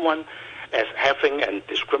someone as having a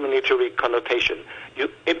discriminatory connotation,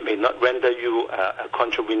 it may not render you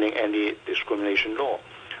contravening any discrimination law.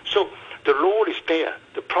 So the law is there.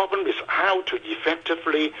 The problem is how to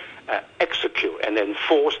effectively execute and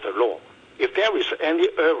enforce the law. If there is any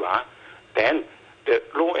error, then the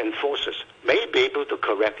law enforcers may be able to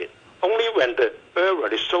correct it. Only when the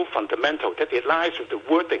error is so fundamental that it lies with the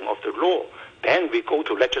wording of the law, then we go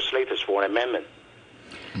to legislators for amendment.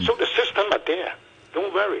 So the system are there.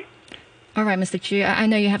 Don't worry. All right, Mr. Chu, I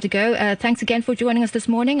know you have to go. Thanks again for joining us this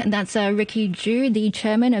morning. And that's Ricky Chu, the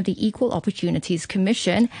chairman of the Equal Opportunities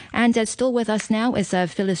Commission. And still with us now is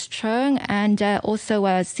Phyllis Chung and also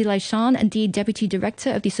Lai-shan, the deputy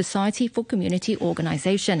director of the Society for Community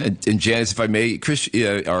Organization. And Janice, if I may, Chris,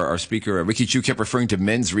 our speaker, Ricky Chu, kept referring to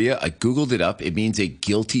mens rea. I Googled it up. It means a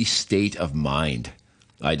guilty state of mind.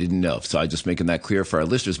 I didn't know, so I'm just making that clear for our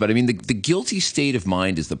listeners. But I mean, the guilty state of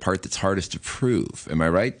mind is the part that's hardest to prove. Am I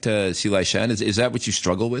right, Lai-shan? Is that what you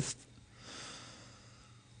struggle with?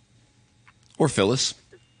 Or Phyllis?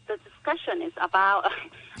 The discussion is about,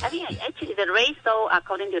 I think actually the race, though,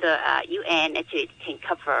 according to the UN, actually can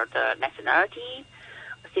cover the nationality,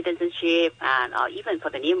 citizenship, and even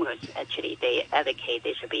for the immigrants, actually, they advocate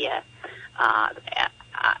there should be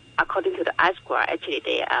according to the I-square, actually,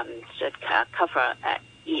 they should cover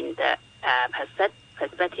in the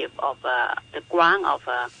perspective of the ground of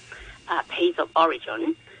place of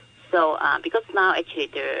origin. So because now actually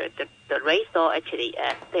the race law actually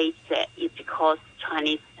states that it's because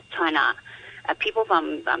China people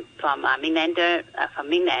from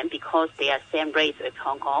mainland because they are same race with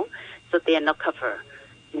Hong Kong, so they are not covered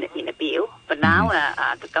in the bill. But now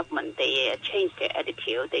the government they changed their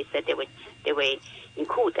attitude. They said they will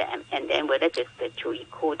include them, and then we're registered to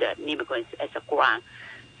include the immigrants as a ground.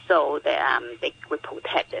 So they will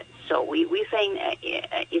protect it. So we think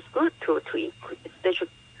it's good to include,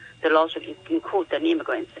 the law should include the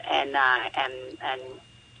immigrants and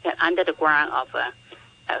under the ground of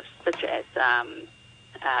such as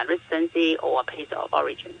residency or place of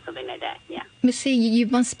origin, something like that. Yeah. Ms. C, you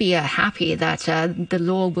must be happy that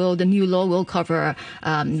the new law will cover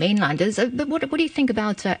mainlanders. But what do you think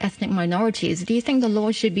about ethnic minorities? Do you think the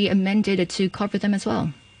law should be amended to cover them as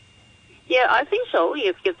well? Yeah, I think so,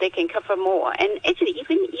 if they can cover more. And actually,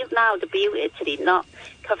 even if now the bill actually not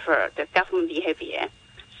cover the government behavior,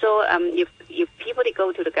 so if people they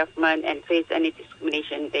go to the government and face any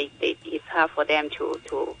discrimination, it's hard for them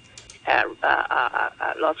to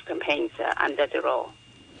launch campaigns under the law.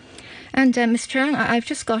 And Ms. Chung, I've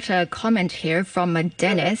just got a comment here from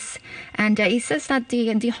Dennis, and he says that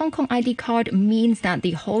the Hong Kong ID card means that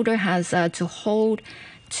the holder has to hold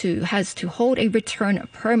a return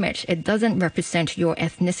permit. It doesn't represent your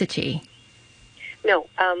ethnicity. No.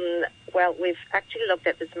 Well, we've actually looked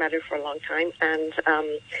at this matter for a long time, and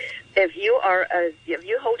if you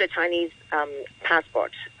hold a Chinese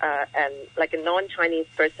passport and like a non-Chinese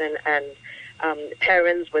person and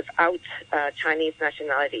parents without Chinese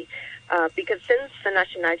nationality, because since the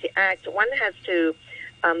Nationality Act, one has to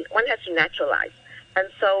naturalize, and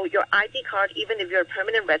so your ID card, even if you're a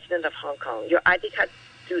permanent resident of Hong Kong, your ID card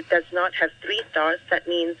does not have 3 stars. That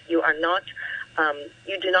means you are not,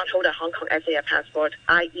 you do not hold a Hong Kong SAR passport,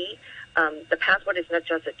 i.e., the passport is not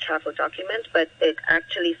just a travel document, but it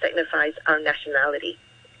actually signifies our nationality.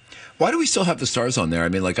 Why do we still have the stars on there? I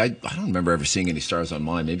mean, like, I don't remember ever seeing any stars on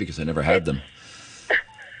mine, maybe because I never had them.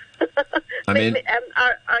 I mean, do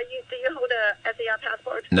you hold a SAR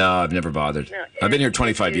passport? No, I've never bothered. No, I've been here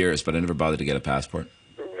 25 years, but I never bothered to get a passport.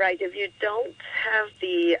 Right. If you don't have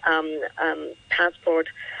the passport,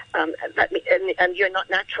 and you're not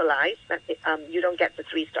naturalized, you don't get the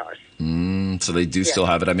 3 stars. So they do still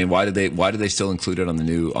have it. I mean, why do they still include it on the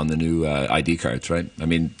new ID cards? Right. I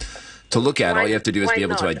mean, to look at, all you have to do is be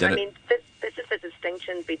able to identify. I mean, this is a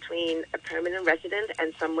distinction between a permanent resident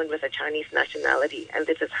and someone with a Chinese nationality, and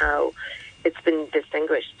this is how it's been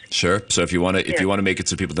distinguished. Sure. So if you want to make it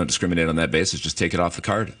so people don't discriminate on that basis, just take it off the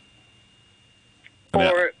card. I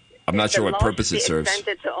mean, I'm not sure what purpose it serves.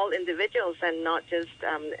 Extended to all individuals and not just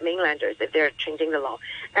mainlanders if they're changing the law.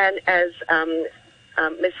 And as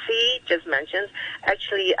Ms. C just mentioned,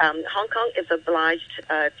 actually Hong Kong is obliged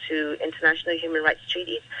to international human rights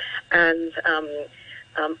treaties, and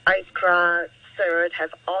ICRA, CERD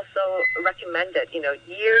have also recommended,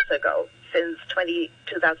 years ago, since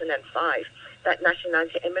 2005, that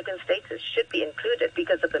nationality immigrant status should be included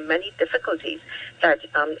because of the many difficulties that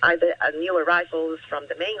either new arrivals from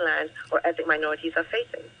the mainland or ethnic minorities are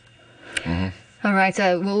facing. Mm-hmm. All right,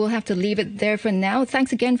 we'll have to leave it there for now.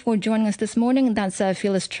 Thanks again for joining us this morning. That's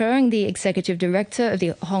Phyllis Cheung, the Executive Director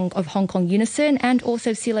of Hong Kong Unison, and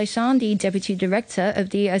also Lai-shan, the Deputy Director of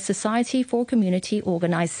the Society for Community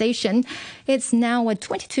Organisation. It's now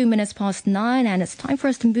 22 minutes past 9, and it's time for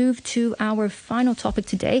us to move to our final topic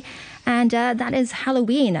today, and that is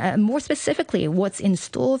Halloween. More specifically, what's in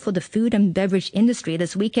store for the food and beverage industry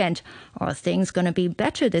this weekend? Are things going to be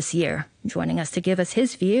better this year? Joining us to give us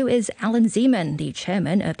his view is Alan Zeman, the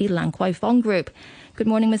chairman of the Lan Kwai Fong Group. Good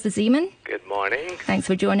morning, Mr. Zeman. Good morning. Thanks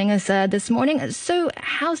for joining us this morning. So,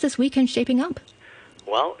 how's this weekend shaping up?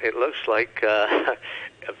 Well, it looks like a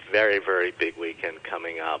very, very big weekend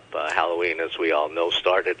coming up. Halloween, as we all know,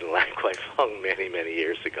 started in Lan Kwai Fong many, many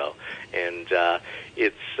years ago. And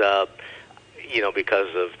it's,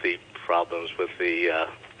 because of the problems with the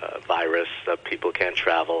virus, people can't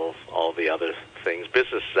travel, all the other things.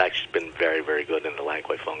 Business has actually been very, very good in the Lan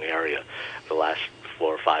Kwai Fong area the last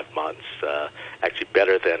 4 or 5 months, actually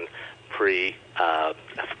better than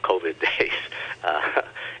pre-COVID days.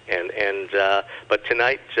 But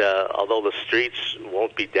tonight, although the streets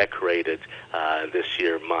won't be decorated this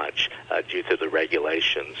year much due to the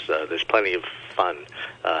regulations, there's plenty of fun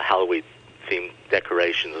Halloween-themed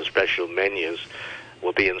decorations and special menus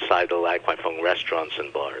will be inside the Lai Kwai Fong restaurants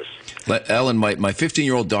and bars. Ellen, my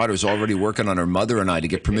 15-year-old daughter is already working on her mother and I to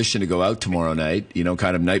get permission to go out tomorrow night,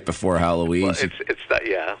 kind of night before Halloween. Well,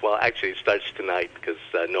 well, actually it starts tonight because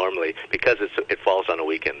normally, because it falls on a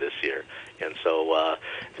weekend this year. And so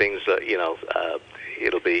things,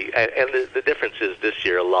 it'll be, and the difference is this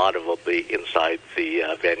year a lot of it will be inside the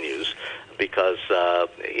venues, because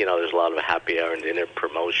there's a lot of happy hour and dinner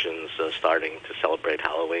promotions starting to celebrate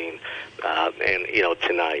Halloween, and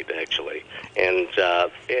tonight actually, and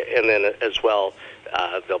then as well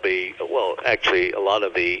there'll be, actually a lot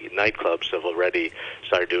of the nightclubs have already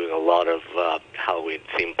started doing a lot of Halloween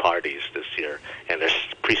themed parties this year, and they're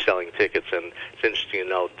pre-selling tickets. And it's interesting to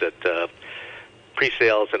note that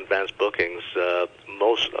pre-sales and advanced bookings,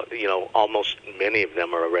 almost many of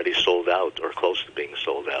them are already sold out or close to being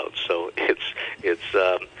sold out. So it's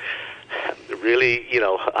really,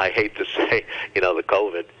 I hate to say, the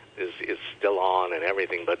COVID is still on and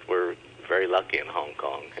everything, but we're very lucky in Hong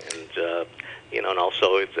Kong. And, and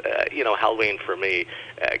also it's, Halloween for me,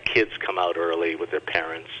 kids come out early with their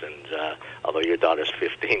parents, and although your daughter's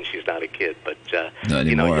 15, she's not a kid, but,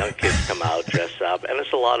 young kids come out, dress up, and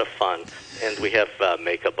it's a lot of fun. And we have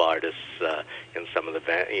makeup artists in some of the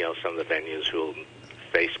venues who will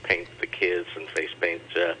face paint the kids and face paint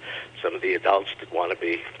some of the adults that want to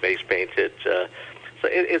be face painted. So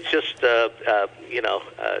it's just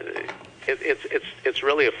it's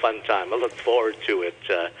really a fun time. I look forward to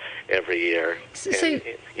it every year. So,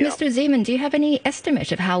 Mr. Zeman, do you have any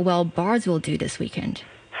estimate of how well bars will do this weekend?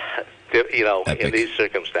 In these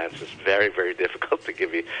circumstances, very, very difficult to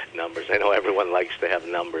give you numbers. I know everyone likes to have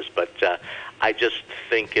numbers, but I just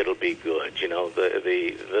think it'll be good.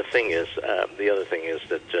 The thing is, the other thing is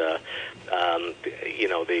that the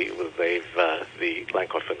Lan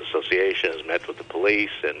Kwai Fong Association has met with the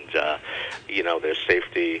police, and there's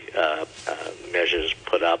safety measures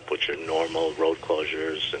put up, which are normal road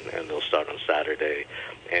closures, and they'll start on Saturday,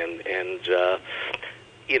 and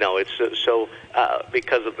it's so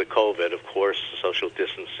because of the COVID, of course, social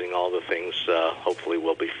distancing, all the things hopefully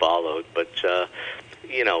will be followed. But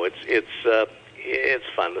it's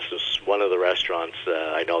fun. This is one of the restaurants.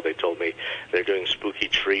 I know they told me they're doing spooky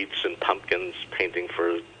treats and pumpkins painting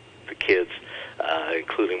for the kids,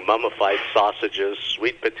 including mummified sausages,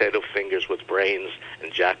 sweet potato fingers with brains,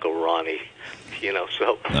 and Jack O'Ronnie.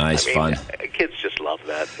 So nice fun. Kids just love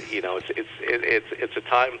that. It's a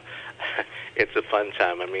time. It's a fun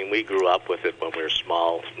time. I mean, we grew up with it when we were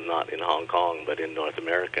small, not in Hong Kong, but in North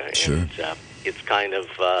America. Sure. And it's kind of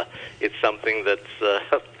it's something that's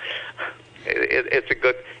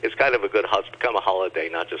it's kind of a good it's become a holiday,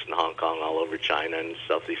 not just in Hong Kong, all over China and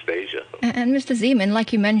Southeast Asia. And Mr. Zeman,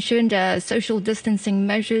 like you mentioned, social distancing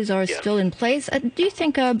measures are still in place. Do you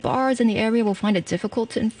think bars in the area will find it difficult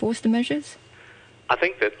to enforce the measures? I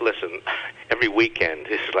think that, listen, every weekend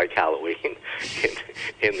is like Halloween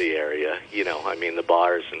in the area. The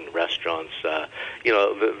bars and restaurants,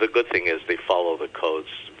 the good thing is they follow the codes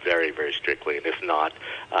very, very strictly. And if not,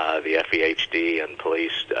 the FEHD and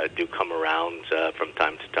police do come around from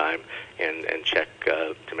time to time and check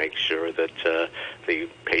to make sure that the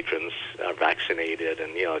patrons are vaccinated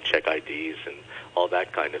and, check IDs and all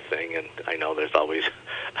that kind of thing. And I know there's always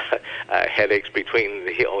headaches between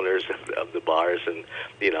the owners of the bars and,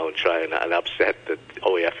 and try and upset that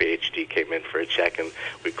OEF-AHD came in for a check and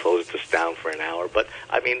we closed this down for an hour. But,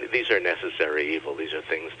 I mean, these are necessary evil. These are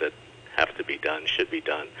things that have to be done, should be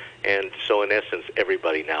done. And so, in essence,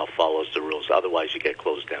 everybody now follows the rules. Otherwise, you get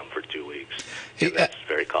closed down for 2 weeks. And that's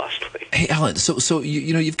very costly. Hey, Alan, so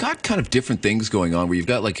you've got kind of different things going on where you've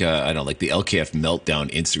got like the LKF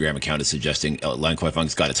Meltdown Instagram account is suggesting Lan Kwai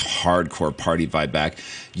Fong's got its hardcore party vibe back.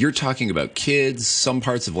 You're talking about kids. Some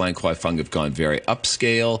parts of Lan Kwai Fong have gone very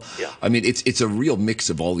upscale. Yeah. I mean, it's a real mix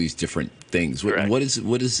of all these different things. What is the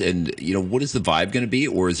vibe going to be,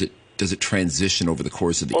 or does it transition over the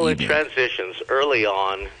course of the evening? Well, it transitions. Early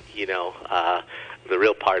on, the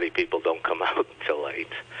real party people don't come out until late.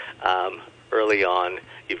 Early on,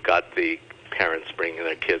 you've got the parents bringing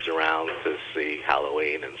their kids around to see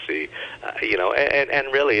Halloween and see,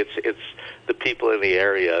 and really it's the people in the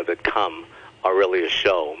area that come are really a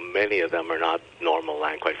show. Many of them are not normal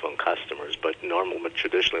Lan Kwai Fong customers, but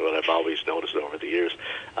traditionally what I've always noticed over the years,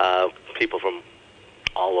 people from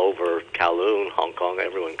all over Kowloon, Hong Kong,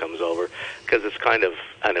 everyone comes over because it's kind of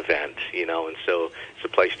an event, and so it's a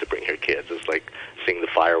place to bring your kids. It's like seeing the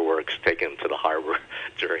fireworks, taking them to the harbor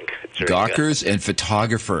during Gawkers and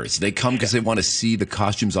photographers. They come because they want to see the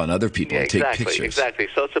costumes on other people and take pictures. Exactly.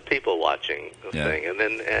 So it's a people watching thing. And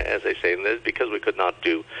then, as I say, because we could not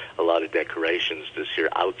do a lot of decorations this year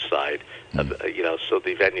outside, so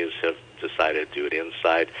the venues have decided to do it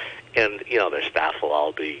inside. And, their staff will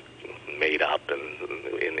all be made up and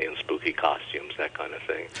in spooky costumes, that kind of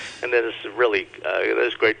thing. And then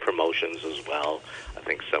there's great promotions as well. I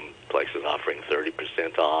think some places offering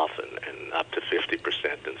 30% off and up to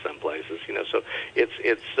 50% in some places. So it's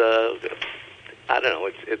I don't know.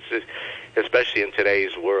 It's especially in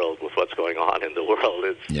today's world with what's going on in the world.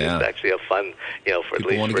 It's actually a fun, for at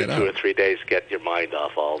least for 2 or 3 days, get your mind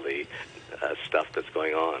off all the stuff that's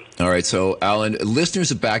going on. All right, so Alan, listeners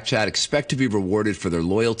of Backchat expect to be rewarded for their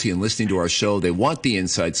loyalty and listening to our show. They want the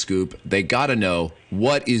inside scoop. They got to know,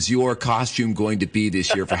 what is your costume going to be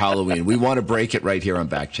this year for Halloween? We want to break it right here on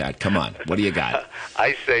Backchat. Come on, what do you got?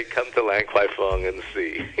 I say come to Lan Kwai Fong and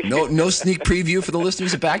see. No sneak preview for the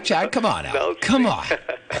listeners of Backchat? Come on, Alan. Come on.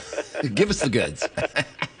 Give us the goods.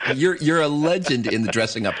 You're a legend in the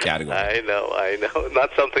dressing up category. I know. Not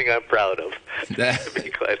something I'm proud of, to be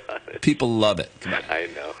quite honest. People love it. Come on. I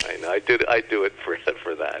know. I do it for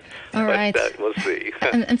that. All right. We'll see.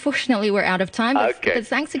 Unfortunately, we're out of time. But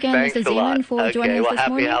thanks again, Mr. Zeman, for joining us this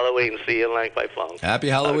morning. Happy Halloween. See you in Lan Kwai Fong. Happy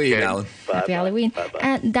Halloween, Alan. Happy Halloween. Bye-bye.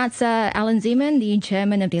 And that's Alan Zeman, the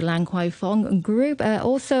chairman of the Lan Kwai Fong Group.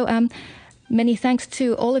 Many thanks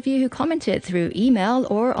to all of you who commented through email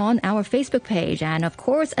or on our Facebook page. And of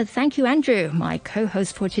course, thank you, Andrew, my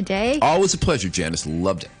co-host for today. Always a pleasure, Janice.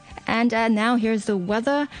 Loved it. And now here's the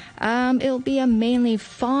weather. It'll be mainly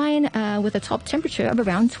fine with a top temperature of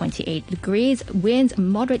around 28 degrees. Winds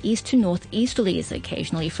moderate east to northeasterlies,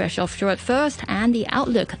 occasionally fresh offshore at first. And the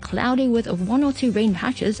outlook cloudy with 1 or 2 rain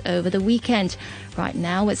patches over the weekend. Right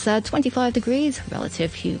now it's 25 degrees,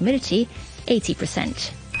 relative humidity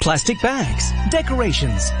 80%. Plastic bags,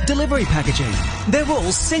 decorations, delivery packaging. They're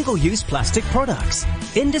all single-use plastic products.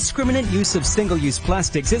 Indiscriminate use of single-use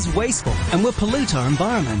plastics is wasteful and will pollute our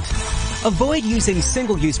environment. Avoid using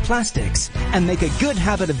single-use plastics and make a good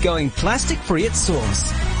habit of going plastic-free at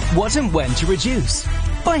source. What and when to reduce?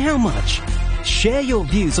 By how much? Share your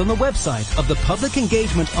views on the website of the Public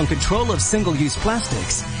Engagement on Control of Single-Use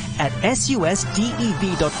Plastics at susdev.org.hk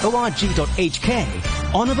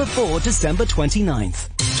on or before December 29th.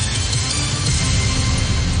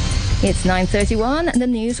 It's 9:31, the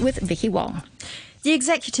news with Vicky Wong. The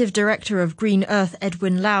Executive Director of Green Earth,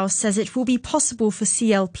 Edwin Lau, says it will be possible for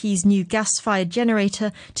CLP's new gas-fired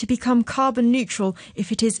generator to become carbon neutral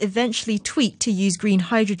if it is eventually tweaked to use green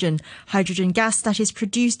hydrogen gas that is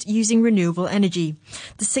produced using renewable energy.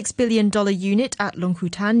 The $6 billion unit at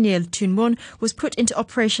Longhutan near Tuen Mun was put into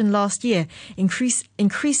operation last year,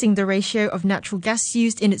 increasing the ratio of natural gas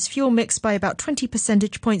used in its fuel mix by about 20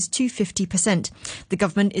 percentage points to 50%. The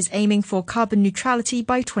government is aiming for carbon neutrality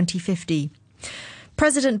by 2050.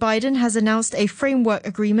 President Biden has announced a framework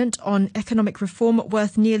agreement on economic reform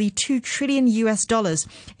worth nearly $2 trillion.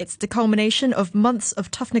 It's the culmination of months of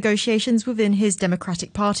tough negotiations within his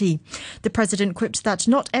Democratic Party. The president quipped that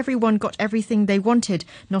not everyone got everything they wanted,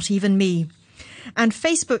 not even me. And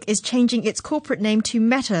Facebook is changing its corporate name to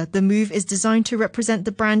Meta. The move is designed to represent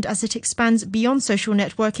the brand as it expands beyond social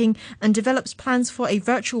networking and develops plans for a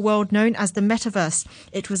virtual world known as the Metaverse.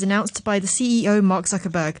 It was announced by the CEO, Mark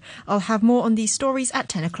Zuckerberg. I'll have more on these stories at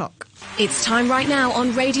 10 o'clock. It's time right now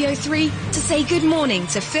on Radio 3 to say good morning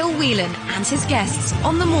to Phil Whelan and his guests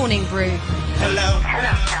on The Morning Brew. Hello.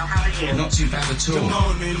 Hello, Phil. How are you? Not too bad at all. Good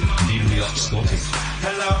morning. Newly upspotted.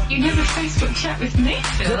 Hello. You never Facebook chat with me,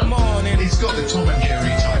 Phil. Good morning. He's got the Tom and Jerry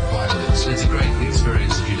type violence. It's a great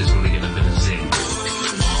experience if you just want to get a bit of zing.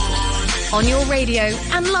 On your radio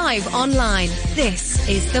and live online, this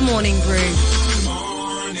is The Morning Brew.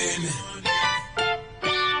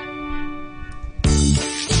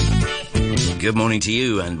 Good morning to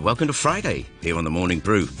you and welcome to Friday here on The Morning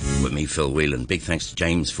Brew with me, Phil Whelan. Big thanks to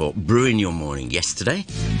James for brewing your morning yesterday.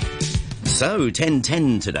 So,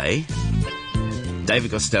 10:10 today.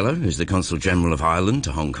 David Costello, who's the Consul General of Ireland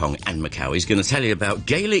to Hong Kong and Macau, is going to tell you about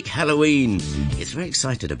Gaelic Halloween. He's very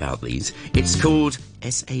excited about these. It's called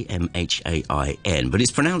Samhain, but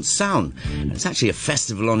it's pronounced Samhain. And it's actually a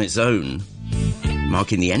festival on its own,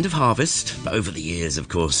 marking the end of harvest. But over the years, of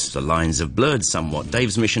course, the lines have blurred somewhat.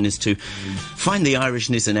 Dave's mission is to find the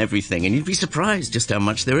Irishness in everything, and you'd be surprised just how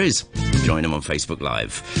much there is. Join him on Facebook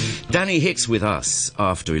Live. Danny Hicks with us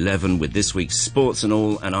after 11 with this week's sports and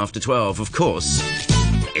all, and after 12, of course,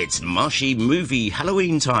 it's Marshy movie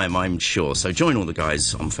Halloween time, I'm sure. So join all the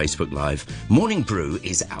guys on Facebook Live. Morning Brew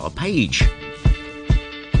is our page.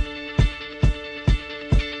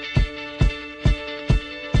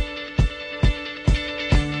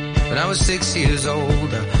 When I was 6 years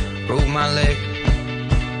old, I broke my leg.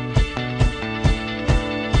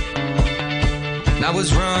 And I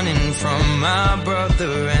was running from my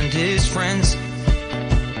brother and his friends,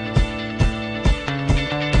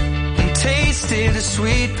 and tasted the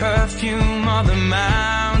sweet perfume of the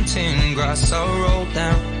mountain grass I rolled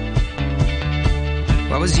down.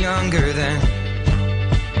 I was younger then.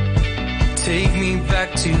 Take me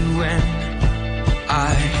back to when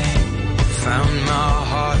I found my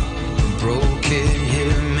heart, broke it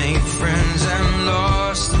here, made friends and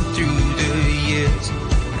lost them through the years.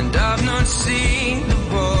 And I've not seen the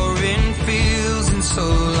boring fields in so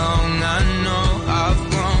long. I know I've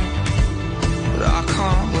grown, but I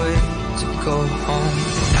can't wait to go home.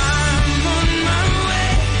 I'm on my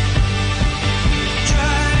way,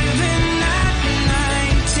 driving at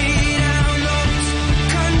 90 down those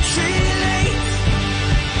country lanes,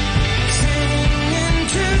 singing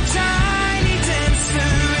to Tiny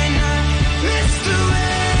Dancer, and I miss the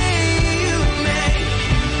way you make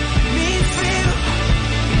me feel.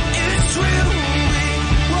 It's real. We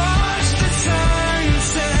watch the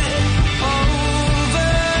sunset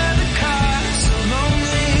over the castle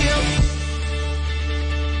lonely hill.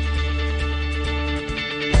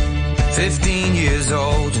 15 years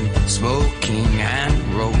old and smoking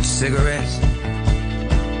hand-rolled cigarettes,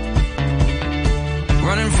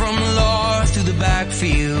 running from the law through the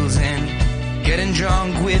backfields and getting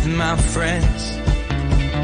drunk with my friends.